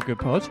 at Do More Good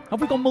Pod.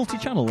 Have we gone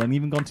multi-channel and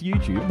even gone to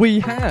YouTube? We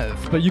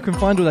have, but you can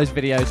find all those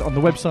videos on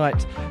the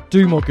website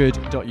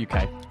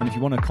domoregood.uk. And if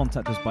you want to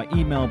contact us by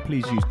email,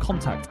 please use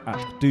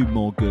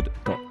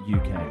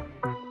contact@domoregood.uk.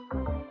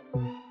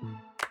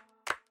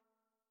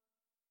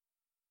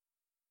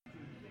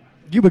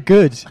 You were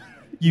good.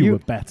 You You- were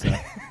better.